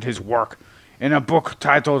presented his work in a book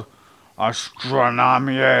titled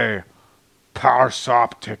Astronomiae Pars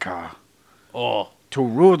Optica Oh, to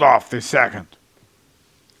Rudolph II.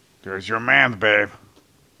 There's your man, babe.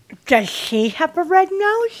 Does he have a red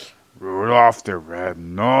nose? Rudolph the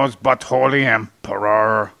Red-Nosed but Holy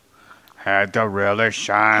Emperor had a really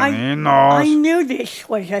shiny I nose, knew this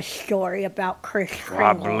was a story about Chris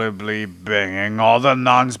Kringle. probably banging all the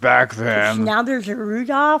nuns back then. Now there's a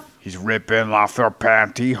Rudolph. He's ripping off their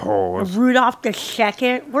pantyhose. Rudolph the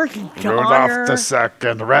Second. Where's Rudolph Donner?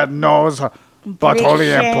 II, Red-Nosed but Holy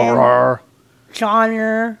Blitzen. Emperor.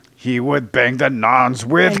 Donner. He would bang the nuns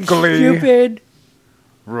with And glee. Stupid.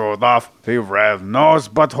 Rudolph the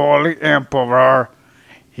Red-Nosed but Holy Emperor.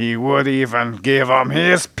 He would even give him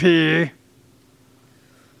his pee.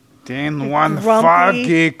 Then one Grumpy.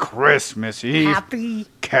 foggy Christmas Eve, Happy.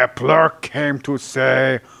 Kepler came to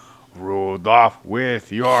say, Rudolph,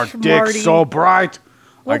 with your dick Smarty. so bright, I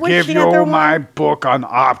What was give the you other my one? book on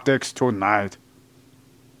optics tonight.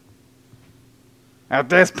 At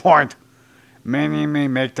this point, many may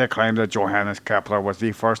make the claim that Johannes Kepler was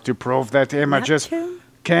the first to prove that images Neptune?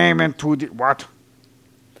 came into the... What?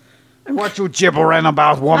 What you gibbering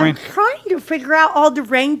about, I'm woman? trying to figure out all the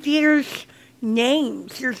reindeer's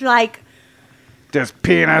names. There's like There's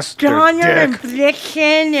penis, Donner and there's dick,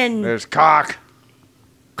 Blitzen and there's cock,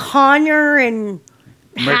 Connor and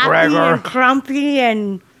Happy McGregor. and Grumpy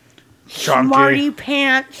and Chunky. Smarty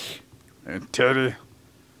Pants. and titty.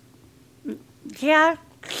 Yeah,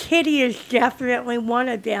 Kitty is definitely one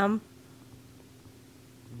of them.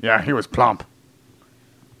 Yeah, he was plump.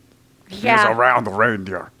 He was Yeah, a round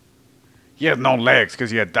reindeer. He had no legs because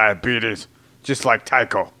he had diabetes, just like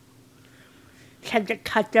Tycho. had to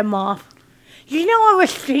cut them off. You know, I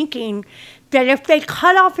was thinking that if they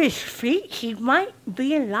cut off his feet, he might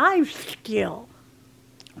be alive still.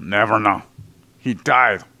 Never know. He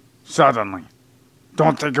died suddenly.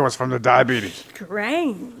 Don't think it was from the diabetes.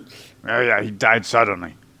 Strange. Yeah, he died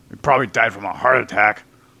suddenly. He probably died from a heart attack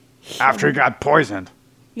after he got poisoned.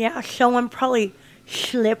 Yeah, someone probably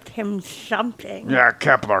slipped him something. Yeah,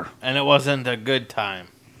 Kepler. and it wasn't a good time.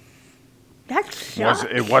 That sucks.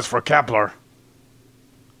 It was for Kepler.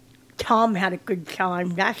 Tom had a good time,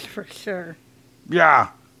 that's for sure. Yeah,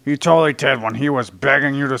 he totally did when he was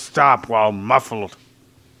begging you to stop while muffled.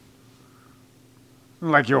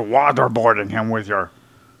 Like you're waterboarding him with your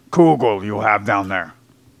kugel you have down there.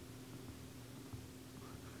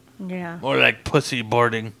 Yeah. More like pussy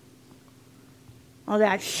boarding. All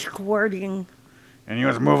that squirting. And he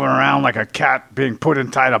was moving around like a cat being put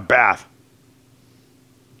inside a bath.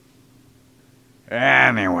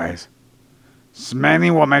 Anyways,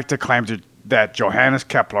 many will make the claim that Johannes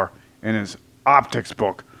Kepler, in his optics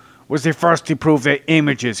book, was the first to prove that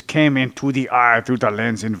images came into the eye through the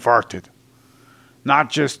lens inverted. Not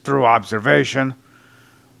just through observation,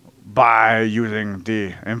 by using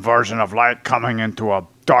the inversion of light coming into a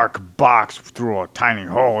dark box through a tiny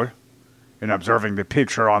hole, and observing the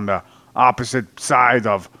picture on the opposite side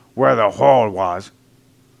of where the hole was,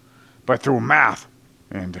 but through math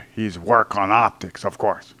and his work on optics, of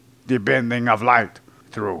course. The bending of light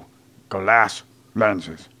through glass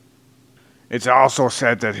lenses. It's also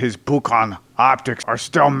said that his book on optics are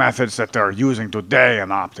still methods that they're using today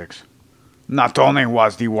in optics. Not only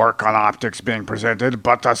was the work on optics being presented,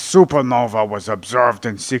 but a supernova was observed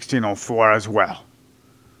in 1604 as well.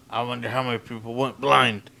 I wonder how many people went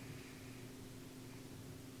blind.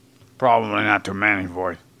 Probably not too many,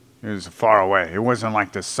 boy. It was far away. It wasn't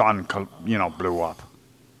like the sun, blew up.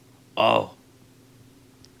 Oh,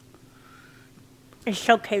 It's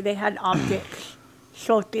okay, they had optics.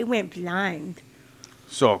 So if they went blind.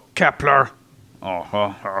 So, Kepler,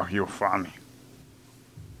 oh, you're funny.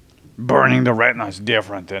 Burning the retina is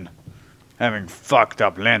different than having fucked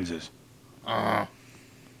up lenses.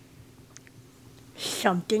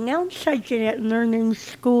 Something else I didn't learn in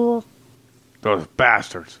school. Those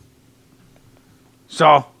bastards.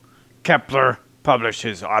 So, Kepler published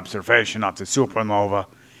his observation of the supernova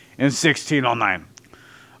in 1609.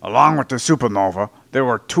 Along with the supernova, there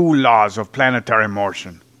were two laws of planetary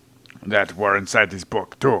motion that were inside his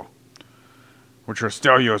book, too, which are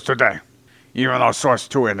still used today, even though Source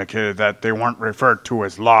 2 indicated that they weren't referred to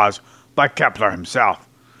as laws by Kepler himself.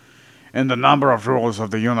 And the number of rules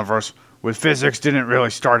of the universe with physics didn't really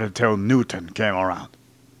start until Newton came around.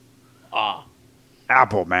 ah,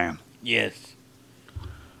 Apple man. Yes.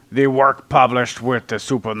 The work published with the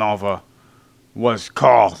supernova was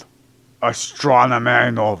called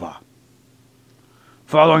Astronomy Nova.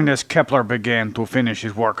 Following this, Kepler began to finish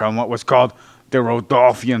his work on what was called the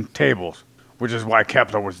Rudolphian tables, which is why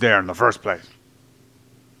Kepler was there in the first place.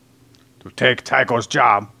 To take Tycho's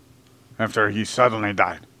job after he suddenly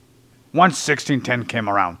died. Once 1610 came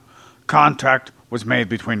around, contact was made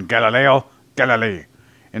between Galileo Galilei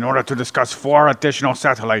in order to discuss 4 additional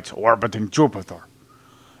satellites orbiting Jupiter.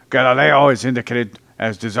 Galileo is indicated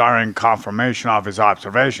as desiring confirmation of his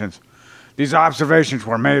observations. These observations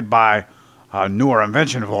were made by a newer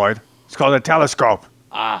invention, Void. It's called a telescope.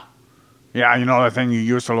 Ah, Yeah, you know the thing you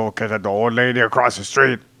used to look at the old lady across the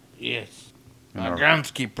street? yes. You My know.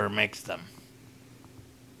 groundskeeper makes them.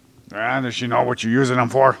 Yeah, does she know what you're using them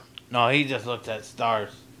for? No, he just looks at stars.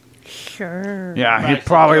 Sure. Yeah, he Right, so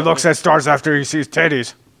probably they're looks like- at stars after he sees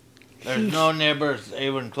titties. There's no neighbors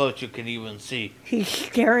even close you can even see. He's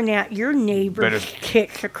staring at your Bet neighbor's his-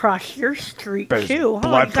 tits across your street, bet his too. Huh?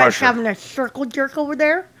 blood You guys pressure. having a circle jerk over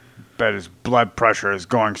there? Bet his blood pressure is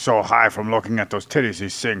going so high from looking at those titties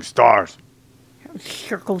he's seeing stars.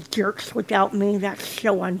 Circle jerks without me. That's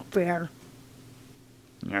so unfair.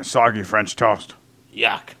 Yeah, soggy French toast.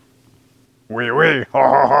 Yuck. Wee wee, ho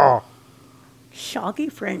ho ho. Soggy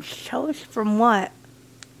French toast from what?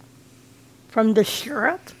 From the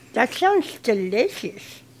syrup? That sounds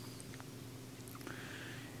delicious.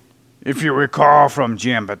 If you recall from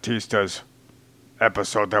Giambappista's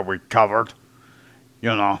episode that we covered, you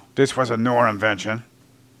know, this was a newer invention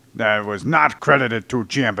that was not credited to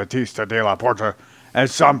Giambattista della Porta,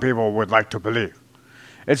 as some people would like to believe.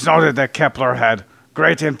 It's noted that Kepler had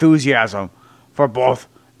great enthusiasm for both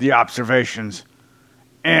the observations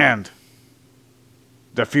and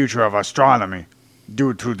the future of astronomy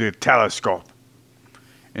due to the telescope.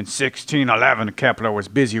 In 1611, Kepler was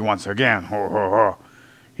busy once again. Ho, ho, ho.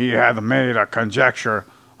 He had made a conjecture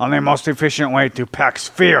on the most efficient way to pack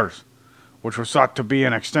spheres, which was thought to be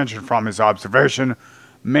an extension from his observation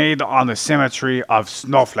made on the symmetry of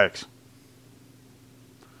snowflakes.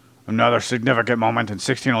 Another significant moment in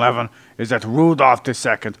 1611 is that Rudolf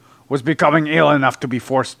II was becoming ill enough to be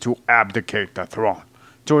forced to abdicate the throne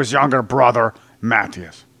to his younger brother,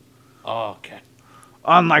 Matthias. Oh, okay.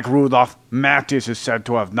 Unlike Rudolf, Matthias is said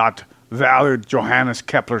to have not valued Johannes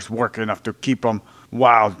Kepler's work enough to keep him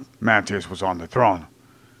while Matthias was on the throne,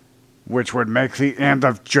 which would make the end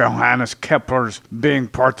of Johannes Kepler's being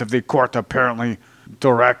part of the court apparently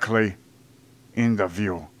directly in the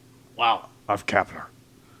view Wow. of Kepler.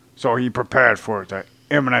 So he prepared for the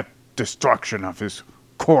imminent destruction of his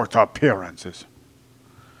court appearances.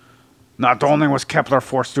 Not only was Kepler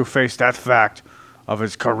forced to face that fact of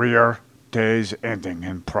his career days ending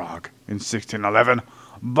in Prague in 1611,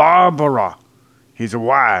 Barbara, his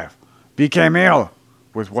wife, became ill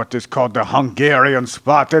with what is called the Hungarian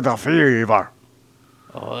spotted fever,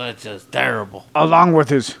 Oh, that's just terrible. along with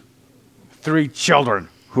his 3 children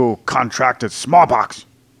who contracted smallpox.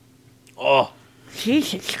 Oh,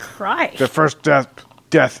 Jesus Christ. The first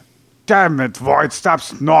death. Damn it, Void, stop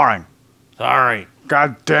snoring. sorry.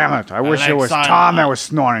 God damn it. I wish it like was Simon. Tom that was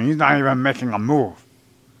snoring. He's not even making a move.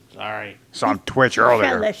 Sorry. Saw on Twitch Fell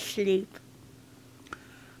earlier. asleep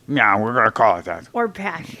Yeah, we're going to call it that. or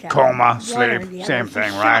passed out. Coma, One or sleep, the same other. thing,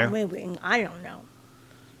 Stop right? moving. I don't know.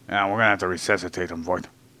 Yeah, we're going to have to resuscitate him, Void.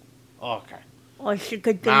 Okay. Well, it's a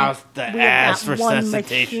good thing Mouth the we have ass that one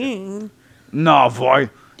resuscitation. machine. No, Void.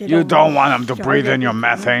 that You don't almost want him to started breathe in your everything.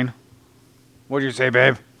 methane. What'd you say,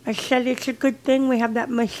 babe? I said it's a good thing we have that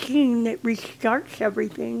machine that restarts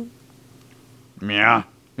everything. Yeah,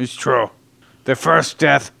 it's true. The first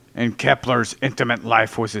death in Kepler's intimate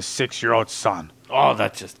life was his 6-year-old son, Oh,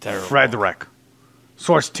 that's just terrible. Frederick.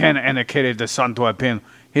 Source 10 indicated the son to have been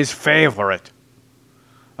his favorite,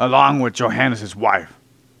 along with Johannes' wife,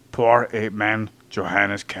 poor ape-man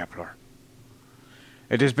Johannes Kepler.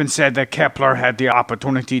 It has been said that Kepler had the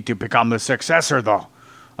opportunity to become the successor, though,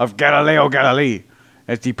 of Galileo Galilei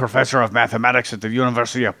as the professor of mathematics at the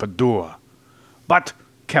University of Padua. But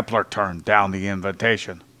Kepler turned down the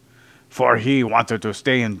invitation, for he wanted to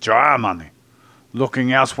stay in Germany.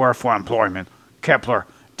 Looking elsewhere for employment, Kepler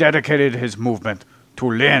dedicated his movement to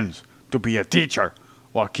Linz to be a teacher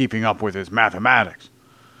while keeping up with his mathematics.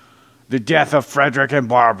 The death of Frederick and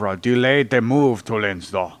Barbara delayed the move to Linz,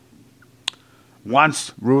 though.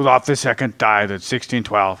 Once Rudolf II died in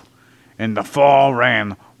 1612, and the full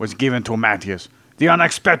reign was given to Matthias, the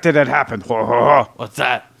unexpected had happened. Ho, ho, ho. What's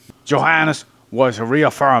that? Johannes was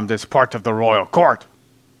reaffirmed as part of the royal court.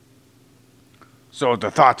 So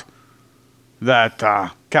the thought that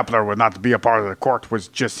Kepler would not be a part of the court was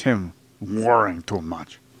just him worrying too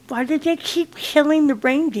much. Why did they keep killing the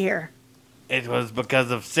reindeer? It was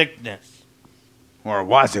because of sickness. Or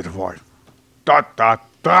was it, boy? Da da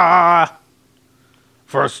da!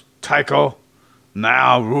 First Tycho,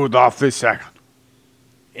 now Rudolph the Second.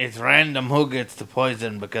 It's random who gets the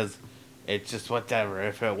poison because it's just whatever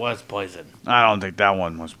if it was poison. I don't think that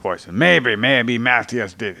one was poison. Maybe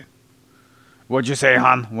Matthias did it. What'd you say,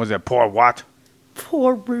 hon? Was it poor what?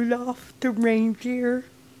 Poor Rudolph the reindeer.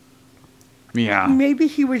 Yeah. Maybe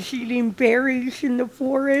he was eating berries in the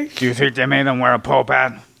forest. Do you think they made him wear a Pope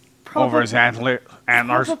hat over his antlers?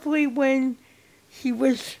 Probably when he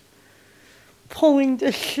was pulling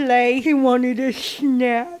the sleigh, he wanted a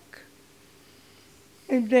snack.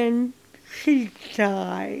 And then he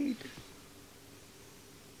died.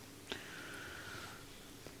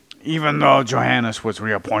 Even though Johannes was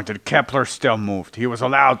reappointed, Kepler still moved. He was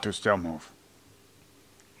allowed to still move.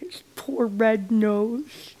 His poor red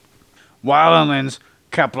nose. While in Linz,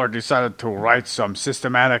 Kepler decided to write some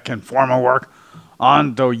systematic and formal work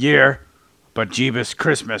on the year but Jeebus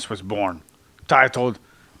Christmas was born, titled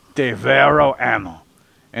De Vero Anno,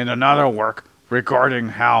 and another work regarding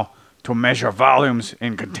how to measure volumes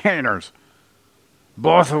in containers,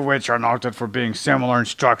 both of which are noted for being similar in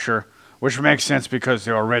structure, which makes sense because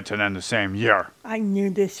they were written in the same year. I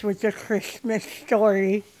knew this was a Christmas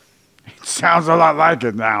story. It sounds a lot like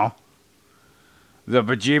it now. The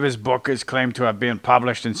Bejeebus book is claimed to have been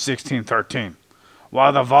published in 1613,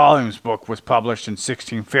 while the volumes book was published in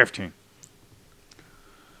 1615.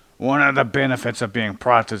 One of the benefits of being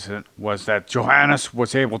Protestant was that Johannes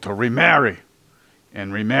was able to remarry,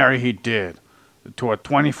 and remarry he did, to a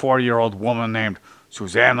 24-year-old woman named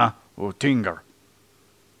Susanna Oettinger.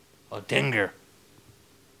 Oettinger.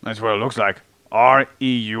 That's what it looks like.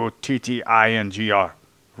 Reuttinger.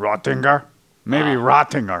 Rottinger? Maybe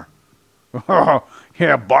Rottinger. Oh,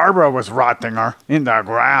 yeah, Barbara was Rottinger in the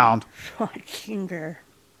ground. Oettinger.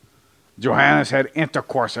 Johannes had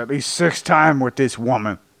intercourse at least 6 times with this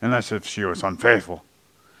woman, unless if she was unfaithful.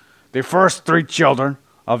 The first 3 children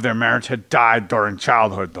of their marriage had died during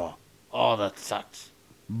childhood, though. Oh, that sucks.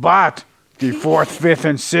 But the 4th, 5th,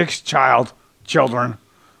 and 6th children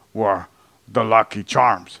were the lucky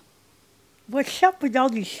charms. What's up with all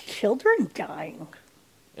these children dying?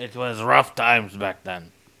 It was rough times back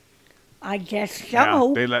then. I guess so.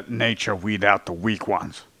 Yeah, they let nature weed out the weak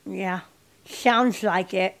ones. Yeah, sounds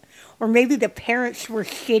like it. Or maybe the parents were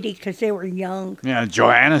shitty because they were young. Yeah,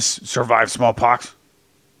 Johannes survived smallpox.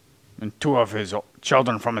 And 2 of his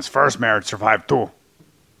children from his first marriage survived too.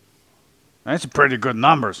 That's pretty good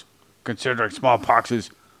numbers, considering smallpox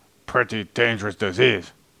is pretty dangerous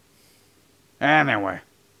disease. Anyway,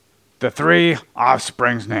 the 3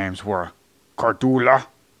 offspring's names were Cordula,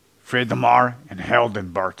 Fridemar, and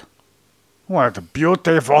Heldenbert. What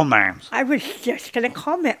beautiful names. I was just going to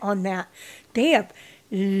comment on that. They have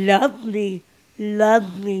lovely,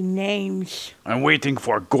 lovely names. I'm waiting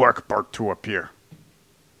for Gorkbert to appear.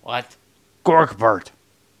 What? Gorkbert.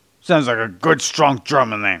 Sounds like a good, strong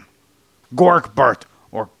German name. Gorkbert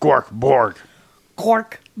or Gorkborg.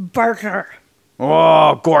 Gorkburger.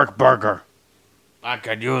 Oh, Gorkburger. I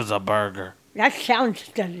could use a burger. That sounds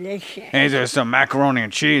delicious. Hey, there's some macaroni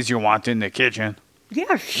and cheese you want in the kitchen. Yeah,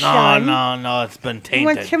 No, son. no, it's been You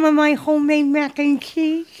want tainted. some of my homemade mac and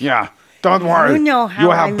cheese? Yeah, don't worry. You know how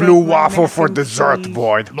you I have blue make my waffle mac for and dessert, cheese.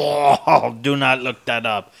 Boyd. Oh, do not look that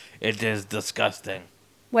up. It is disgusting.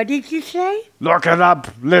 What did you say? Look it up,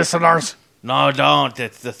 listeners. No, don't.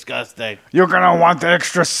 It's disgusting. You're gonna want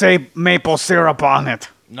extra maple syrup on it.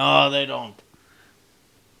 No, they don't.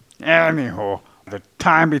 Anywho, the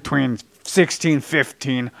time between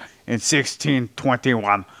 1615 and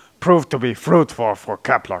 1621 proved to be fruitful for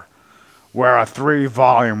Kepler, where a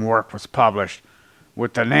 3-volume work was published,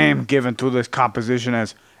 with the name given to this composition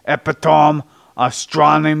as Epitome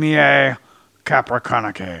Astronomiae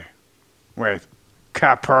Copernicae. Wait,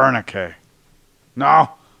 Copernicae.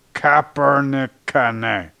 No,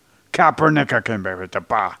 Copernicanae. Copernicacan, baby, the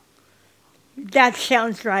ba. That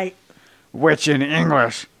sounds right. Which in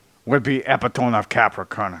English would be Epitome of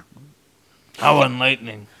Capricorn. How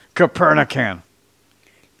enlightening. Copernican.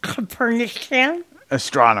 Copernican?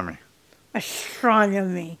 Astronomy.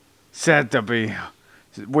 Astronomy. Said to be,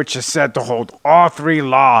 which is said to hold all 3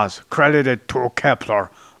 laws credited to Kepler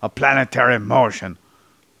of planetary motion.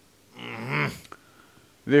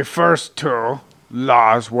 The first 2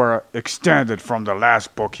 laws were extended from the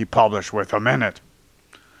last book he published with a minute,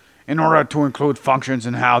 in order to include functions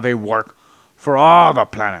and how they work for all the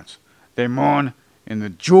planets, the moon, and the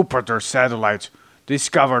Jupiter satellites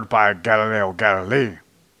discovered by Galileo Galilei,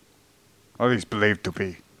 or at least believed to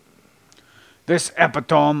be. This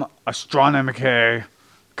Epitome Astronomicae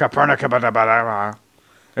Copernicus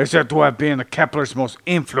is said to have been Kepler's most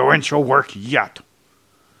influential work yet.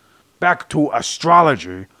 Back to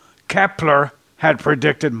astrology, Kepler had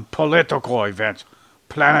predicted political events,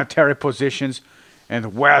 planetary positions,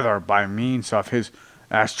 and weather by means of his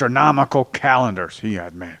astronomical calendars he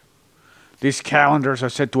had made. These calendars are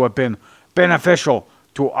said to have been beneficial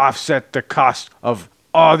to offset the cost of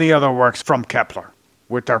all the other works from Kepler.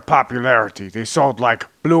 With their popularity, they sold like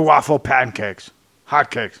blue waffle pancakes,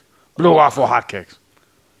 hotcakes, blue waffle hotcakes.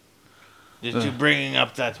 Just you bringing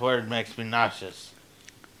up that word makes me nauseous.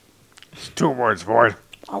 It's 2 words, Void.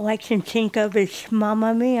 All I can think of is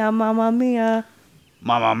Mamma Mia, Mamma Mia.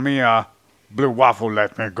 Mamma mia, blue waffle,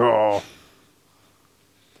 let me go.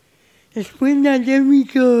 It's when I let me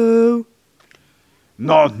go.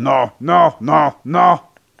 No, no, no, no, no.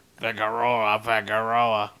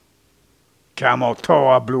 Figueroa. Camel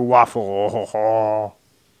toe, blue waffle. Oh, ho, ho.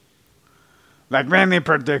 Like many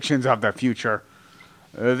predictions of the future,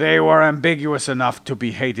 they were ambiguous enough to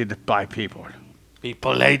be hated by people.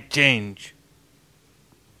 People hate change.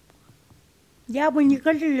 Yeah, when you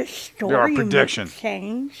go to the store, There are you predictions. make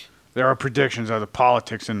change. There are predictions of the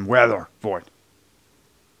politics and weather, Void.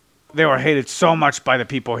 They were hated so much by the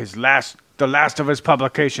people, the last of his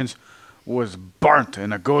publications was burnt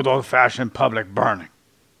in a good old-fashioned public burning.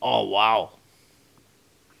 Oh, wow.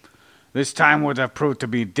 This time would have proved to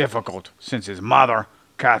be difficult, since his mother,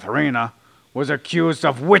 Katharina, was accused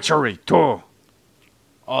of witchery, too.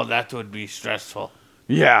 Oh, that would be stressful.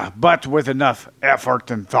 Yeah, but with enough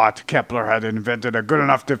effort and thought, Kepler had invented a good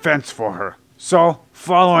enough defense for her. So,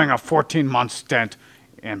 following a 14-month stint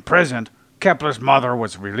in prison, Kepler's mother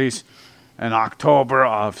was released in October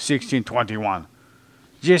of 1621.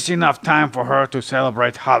 Just enough time for her to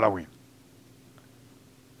celebrate Halloween,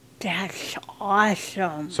 That's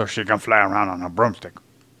awesome. so she can fly around on a broomstick.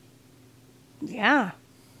 Yeah.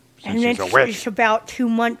 Since And she's a it's witch. just about 2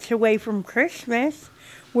 months away from Christmas,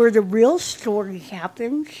 where the real story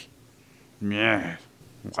happens. Yes,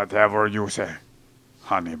 whatever you say.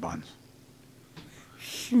 Honey buns.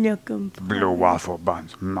 Snook 'em pie. Blue waffle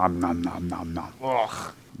buns. Nom nom nom nom nom.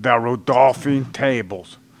 Ugh. The Rudolphine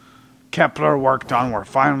tables Kepler worked on were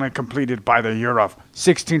finally completed by the year of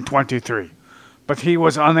 1623, but he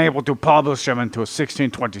was unable to publish them until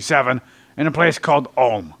 1627 in a place called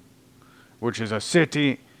Ulm, which is a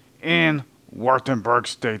city in Württemberg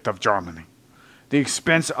state of Germany. The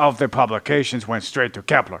expense of the publications went straight to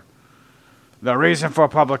Kepler. The reason for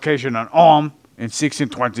publication in Ulm in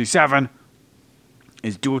 1627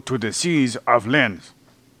 is due to the siege of Linz.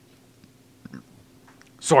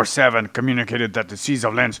 Source 7 communicated that the siege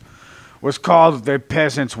of Linz was called the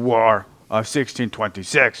Peasants' War of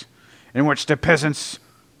 1626, in which the peasants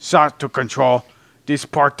sought to control this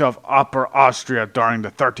part of Upper Austria during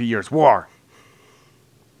the 30 Years' War.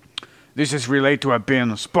 This is related to have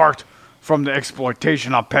been sparked from the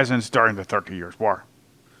exploitation of peasants during the 30 Years' War,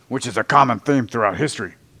 which is a common theme throughout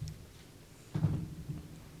history.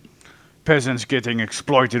 Peasants getting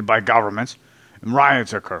exploited by governments, and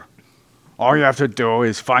riots occur. All you have to do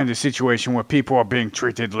is find a situation where people are being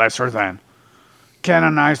treated lesser than,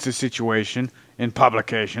 canonize the situation in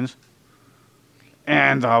publications,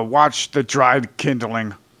 and watch the dried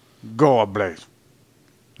kindling go ablaze.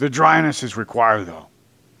 The dryness is required, though,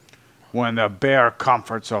 when the bare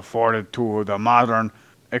comforts afforded to the modern,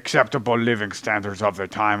 acceptable living standards of the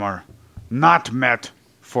time are not met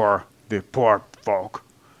for the poor folk.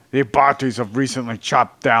 The bodies of recently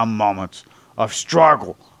chopped down moments of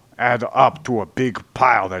struggle add up to a big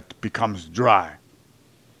pile that becomes dry.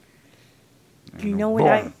 Do you know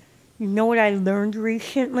what Boom. you know what I learned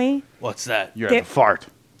recently? What's that? You have to That- fart.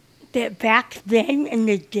 That back then in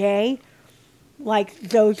the day, like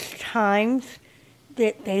those times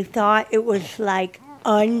that they thought it was like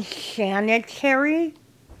unsanitary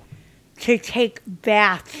to take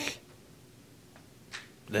baths.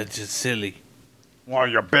 That's just silly. While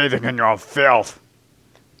you're bathing in your filth.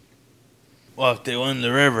 Well, if they went in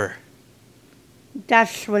the river.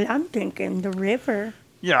 That's what I'm thinking, the river.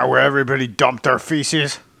 Yeah, where everybody dumped their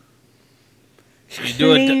feces. You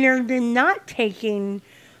do it. Cleaner than not taking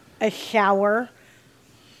a shower.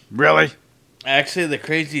 Really? Actually, the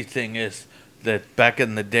crazy thing is that back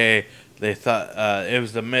in the day, they thought it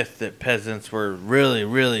was a myth that peasants were really,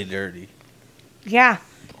 really dirty. Yeah,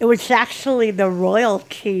 it was actually the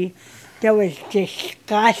royalty that was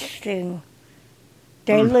disgusting.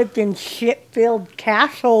 They lived in shit-filled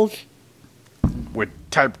castles. With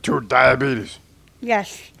type 2 diabetes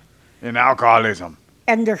Yes, and alcoholism.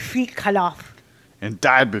 and their feet cut off. And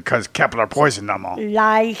died because Kepler poisoned them all.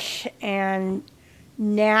 Lice and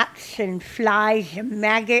gnats and flies and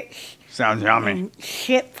maggots Sounds yummy. and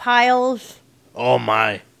shit piles. Oh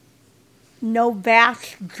my. No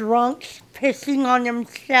baths, drunks pissing on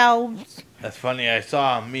themselves. That's funny. I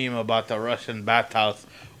saw a meme about the Russian bathhouse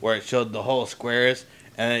where it showed the whole squares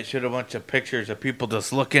and it showed a bunch of pictures of people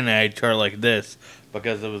just looking at each other like this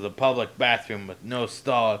because it was a public bathroom with no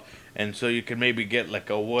stall, and so you could maybe get like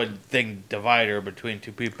a wood thing divider between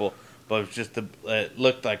two people, but it was just it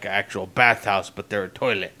looked like an actual bathhouse, but there were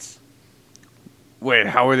toilets. Wait,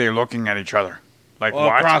 how are they looking at each other? Like All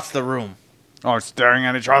what? across the room. Oh, staring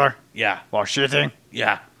at each other Yeah, while shitting?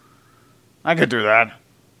 yeah. I could do that.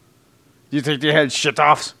 You think they had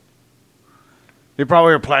shit-offs? They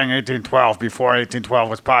probably were playing 1812 before 1812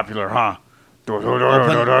 was popular, huh?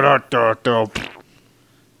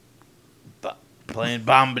 Playing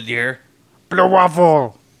Bombardier. Blue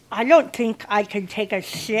waffle. I don't think I could take a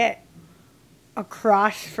shit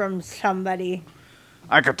across from somebody.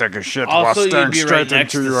 I could take a shit while Also, you'd staring be right straight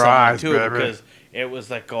next into to your someone eyes, too, baby. because it was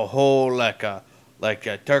like a whole like a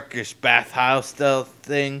Turkish bathhouse style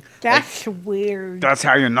thing. That's weird. That's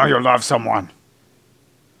how you know you love someone.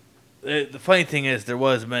 The funny thing is, there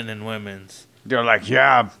was men and women's. They're like,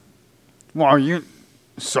 yeah. Well,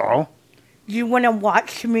 So? You want to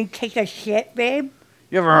watch me take a shit, babe?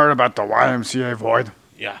 You ever heard about the YMCA void?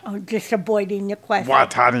 Yeah. Oh, just avoiding the question.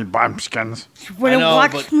 What, honey bumpkins? You want I to know,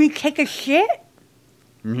 watch but- me take a shit?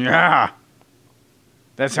 Yeah.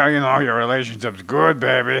 That's how you know your relationship's good,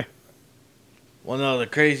 baby. Well, no, the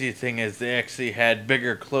crazy thing is they actually had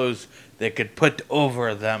bigger clothes they could put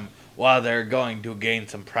over them while they're going to gain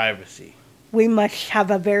some privacy. We must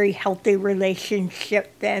have a very healthy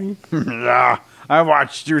relationship then. Yeah. I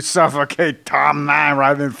watched you suffocate Tom 9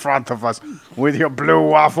 right in front of us with your blue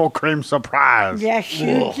waffle cream surprise. Yes,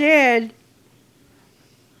 you did.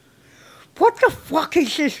 What the fuck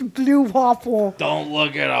is this blue waffle? Don't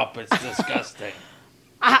look it up. It's disgusting.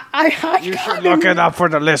 I You should gotta- look it up for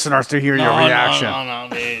the listeners to hear your reaction. No.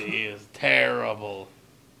 It is terrible.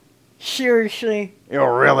 Seriously. It'll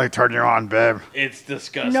really turn you on, babe. It's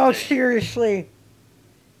disgusting. No, seriously.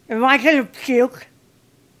 Am I gonna puke?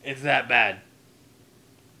 It's that bad.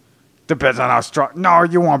 Depends on how strong. No,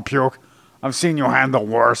 you won't puke. I've seen you handle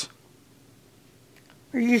worse.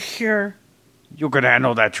 Are you sure? You could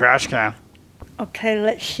handle that trash can. Okay,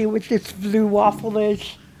 let's see what this blue waffle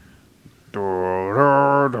is.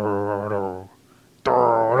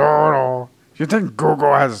 You think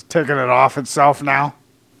Google has taken it off itself now?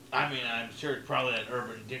 I mean, I'm sure it's probably at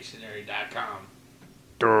UrbanDictionary.com.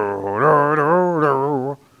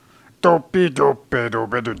 Doopy doopy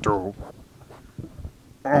doopy doo.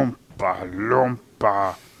 Oompa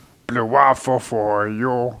loompa. Blue waffle for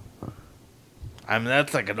you. I mean,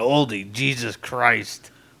 that's like an oldie. Jesus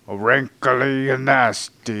Christ. A wrinkly and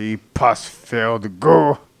nasty pus-filled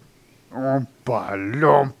goo. Oompa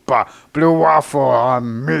loompa. Blue waffle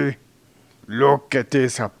on me. Look at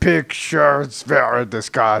this picture. It's very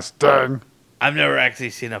disgusting. I've never actually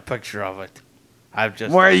seen a picture of it. I've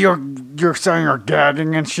just... Why you're saying you're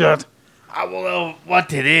gagging and shit? I will know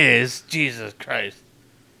what it is. Jesus Christ.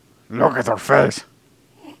 Look at her face.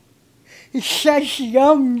 It says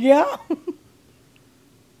yum yum.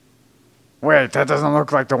 Wait, that doesn't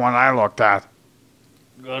look like the one I looked at.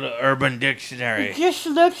 Go to Urban It Dictionary. just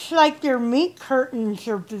looks like their meat curtains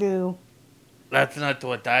are blue. That's not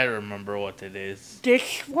what I remember what it is.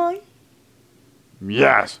 This one?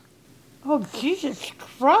 Yes. Oh, Jesus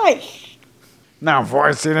Christ. Now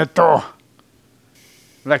voicing it too.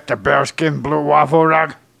 Like the bearskin blue waffle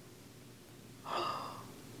rug.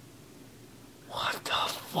 What the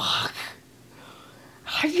fuck?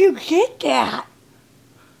 How'd you get that?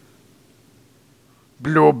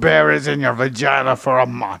 Blueberries in your vagina for a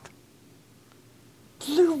month.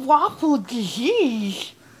 Blue waffle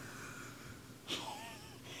disease?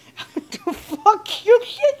 How the fuck you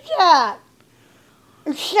get that?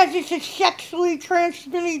 It says it's a sexually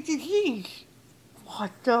transmitted disease.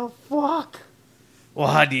 What the fuck? Well,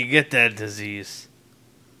 how do you get that disease?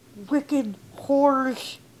 Wicked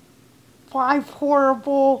whores. 5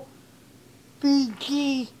 horrible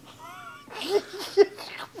BG.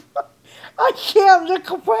 I can't look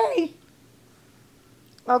away.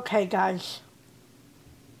 Okay, guys.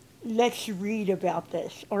 Let's read about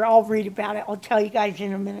this. Or I'll read about it. I'll tell you guys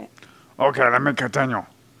in a minute. Okay, let me continue.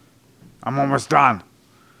 I'm almost done.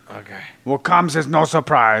 Okay. What comes as no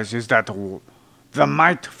surprise is that the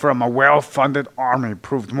might from a well-funded army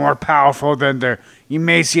proved more powerful than the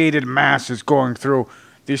emaciated masses going through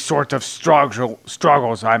the sort of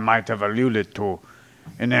struggles I might have alluded to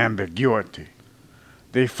in ambiguity.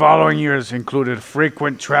 The following years included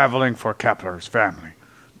frequent traveling for Kepler's family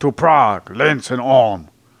to Prague, Linz, and Ulm.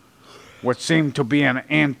 what seemed to be an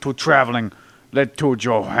end to traveling led to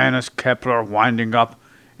Johannes Kepler winding up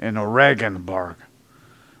in Regensburg,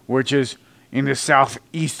 which is in the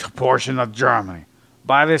southeast portion of Germany.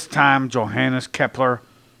 By this time, Johannes Kepler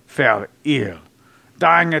fell ill,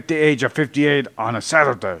 dying at the age of 58 on a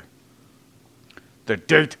Saturday. The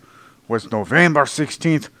date was November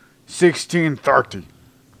 16th, 1630.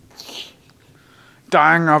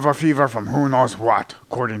 Dying of a fever from who knows what,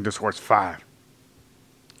 according to source 5.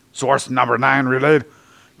 Source number 9 relayed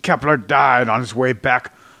Kepler died on his way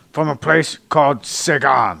back from a place called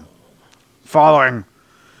Sagan, following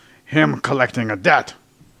him collecting a debt,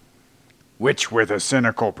 which with a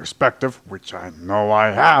cynical perspective, which I know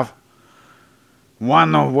I have,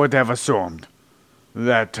 one would have assumed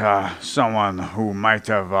that someone who might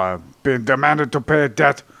have been demanded to pay a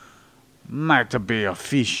debt might be a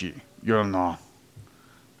fishy, you know.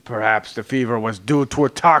 Perhaps the fever was due to a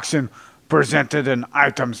toxin presented in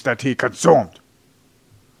items that he consumed.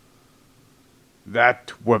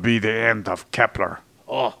 That will be the end of Kepler.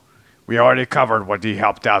 Oh, We already covered what he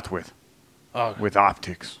helped out with okay.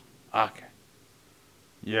 optics. Okay.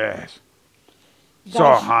 Yes. Guys,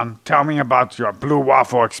 So, hon, tell me about your blue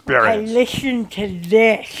waffle I experience. listened to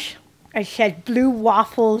this. It said blue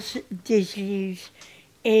waffles disease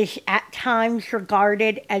is at times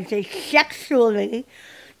regarded as a sexually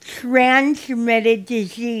transmitted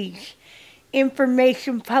disease.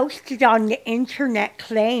 Information posted on the internet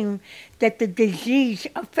claim that the disease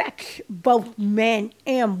affects both men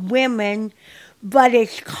and women, but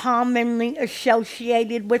is commonly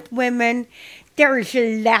associated with women. There is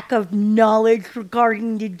a lack of knowledge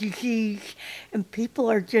regarding the disease, and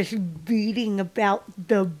people are just beating about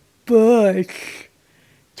the bush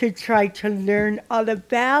to try to learn all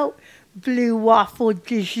about blue waffle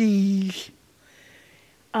disease.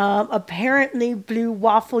 Apparently, blue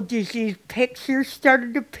waffle disease pictures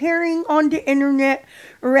started appearing on the internet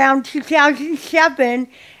around 2007,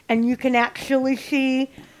 and you can actually see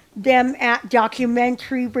them at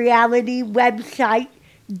documentary reality website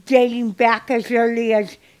dating back as early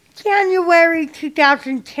as January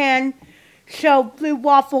 2010. So, blue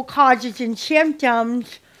waffle causes and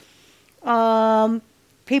symptoms.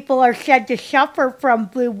 People are said to suffer from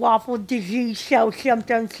blue waffle disease, show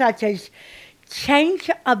symptoms such as change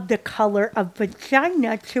of the color of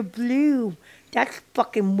vagina to blue. That's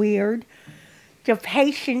fucking weird. The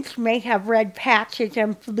patients may have red patches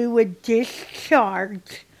and fluid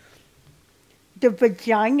discharge. The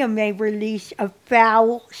vagina may release a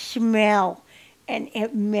foul smell, and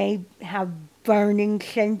it may have burning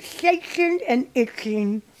sensation and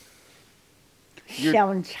itching.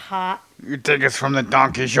 Sounds hot. You think it's from the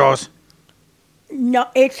donkey shows? No,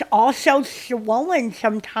 it's also swollen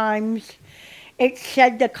sometimes. It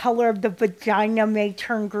said the color of the vagina may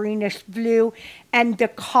turn greenish blue, and the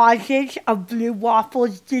causes of blue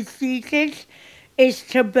waffles diseases is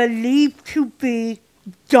to believe to be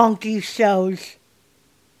donkey shows.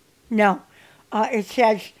 No, it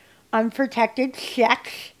says unprotected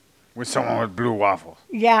sex. With someone with blue waffles.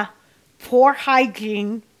 Yeah, poor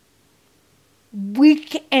hygiene,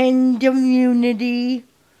 weak immunity,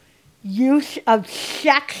 use of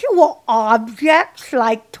sexual objects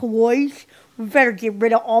like toys. We better get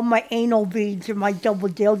rid of all my anal beads and my double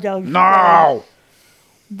dildos. No!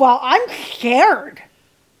 Well, I'm scared.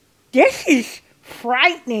 This is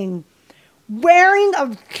frightening. Wearing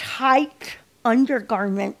of tight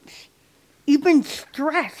undergarments, even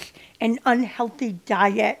stress and unhealthy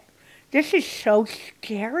diet. This is so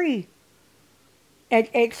scary.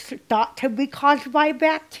 It's thought to be caused by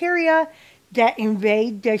bacteria that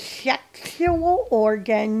invade the sexual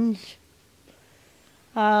organs.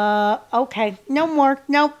 Okay, no more.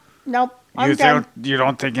 Nope. I'm done. You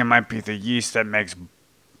don't think it might be the yeast that makes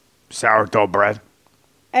sourdough bread?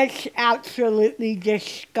 It's absolutely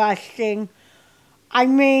disgusting. I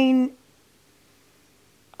mean,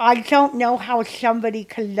 I don't know how somebody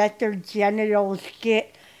could let their genitals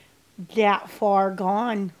get that far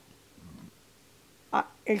gone.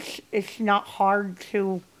 It's not hard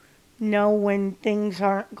to know when things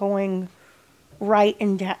aren't going right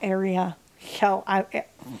in that area. So I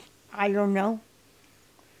don't know.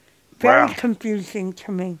 Very Well. confusing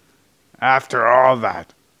to me. After all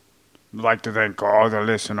that, I'd like to thank all the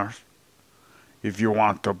listeners. If you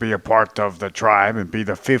want to be a part of the tribe and be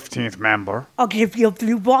the 15th member, I'll give you a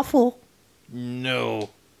blue waffle. No.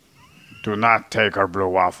 do not take our blue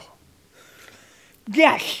waffle.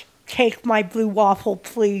 Yes, take my blue waffle,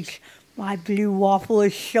 please. My blue waffle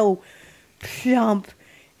is so plump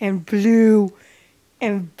and blue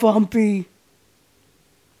and bumpy.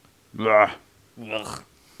 Blah. Ugh.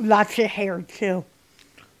 Lots of hair, too.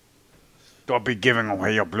 don't be giving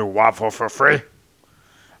away your blue waffle for free.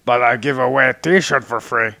 But I give away a t-shirt for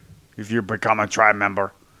free if you become a tribe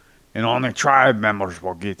member. And only tribe members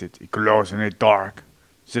will get it. It glows in the dark.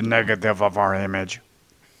 It's the negative of our image.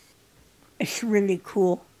 It's really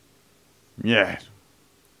cool. Yes.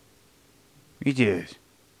 It is.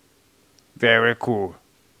 Very cool.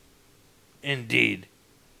 Indeed.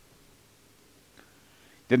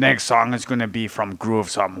 The next song is going to be from Groove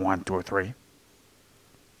Sum 1, 2, 3.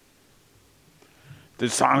 The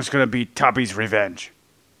song's going to be Tubby's Revenge.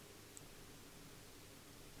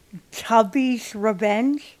 Tubby's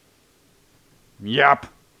Revenge? Yep.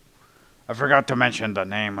 I forgot to mention the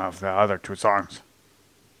name of the other two songs.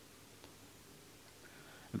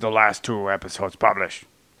 The last 2 episodes published.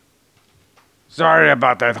 Sorry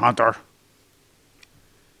about that, Hunter.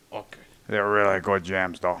 Okay. They're really good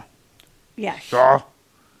jams, though. Yes. So,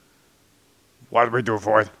 what do we do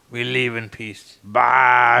for it? We leave in peace.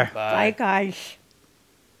 Bye. Bye, guys.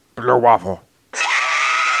 Blue Waffle.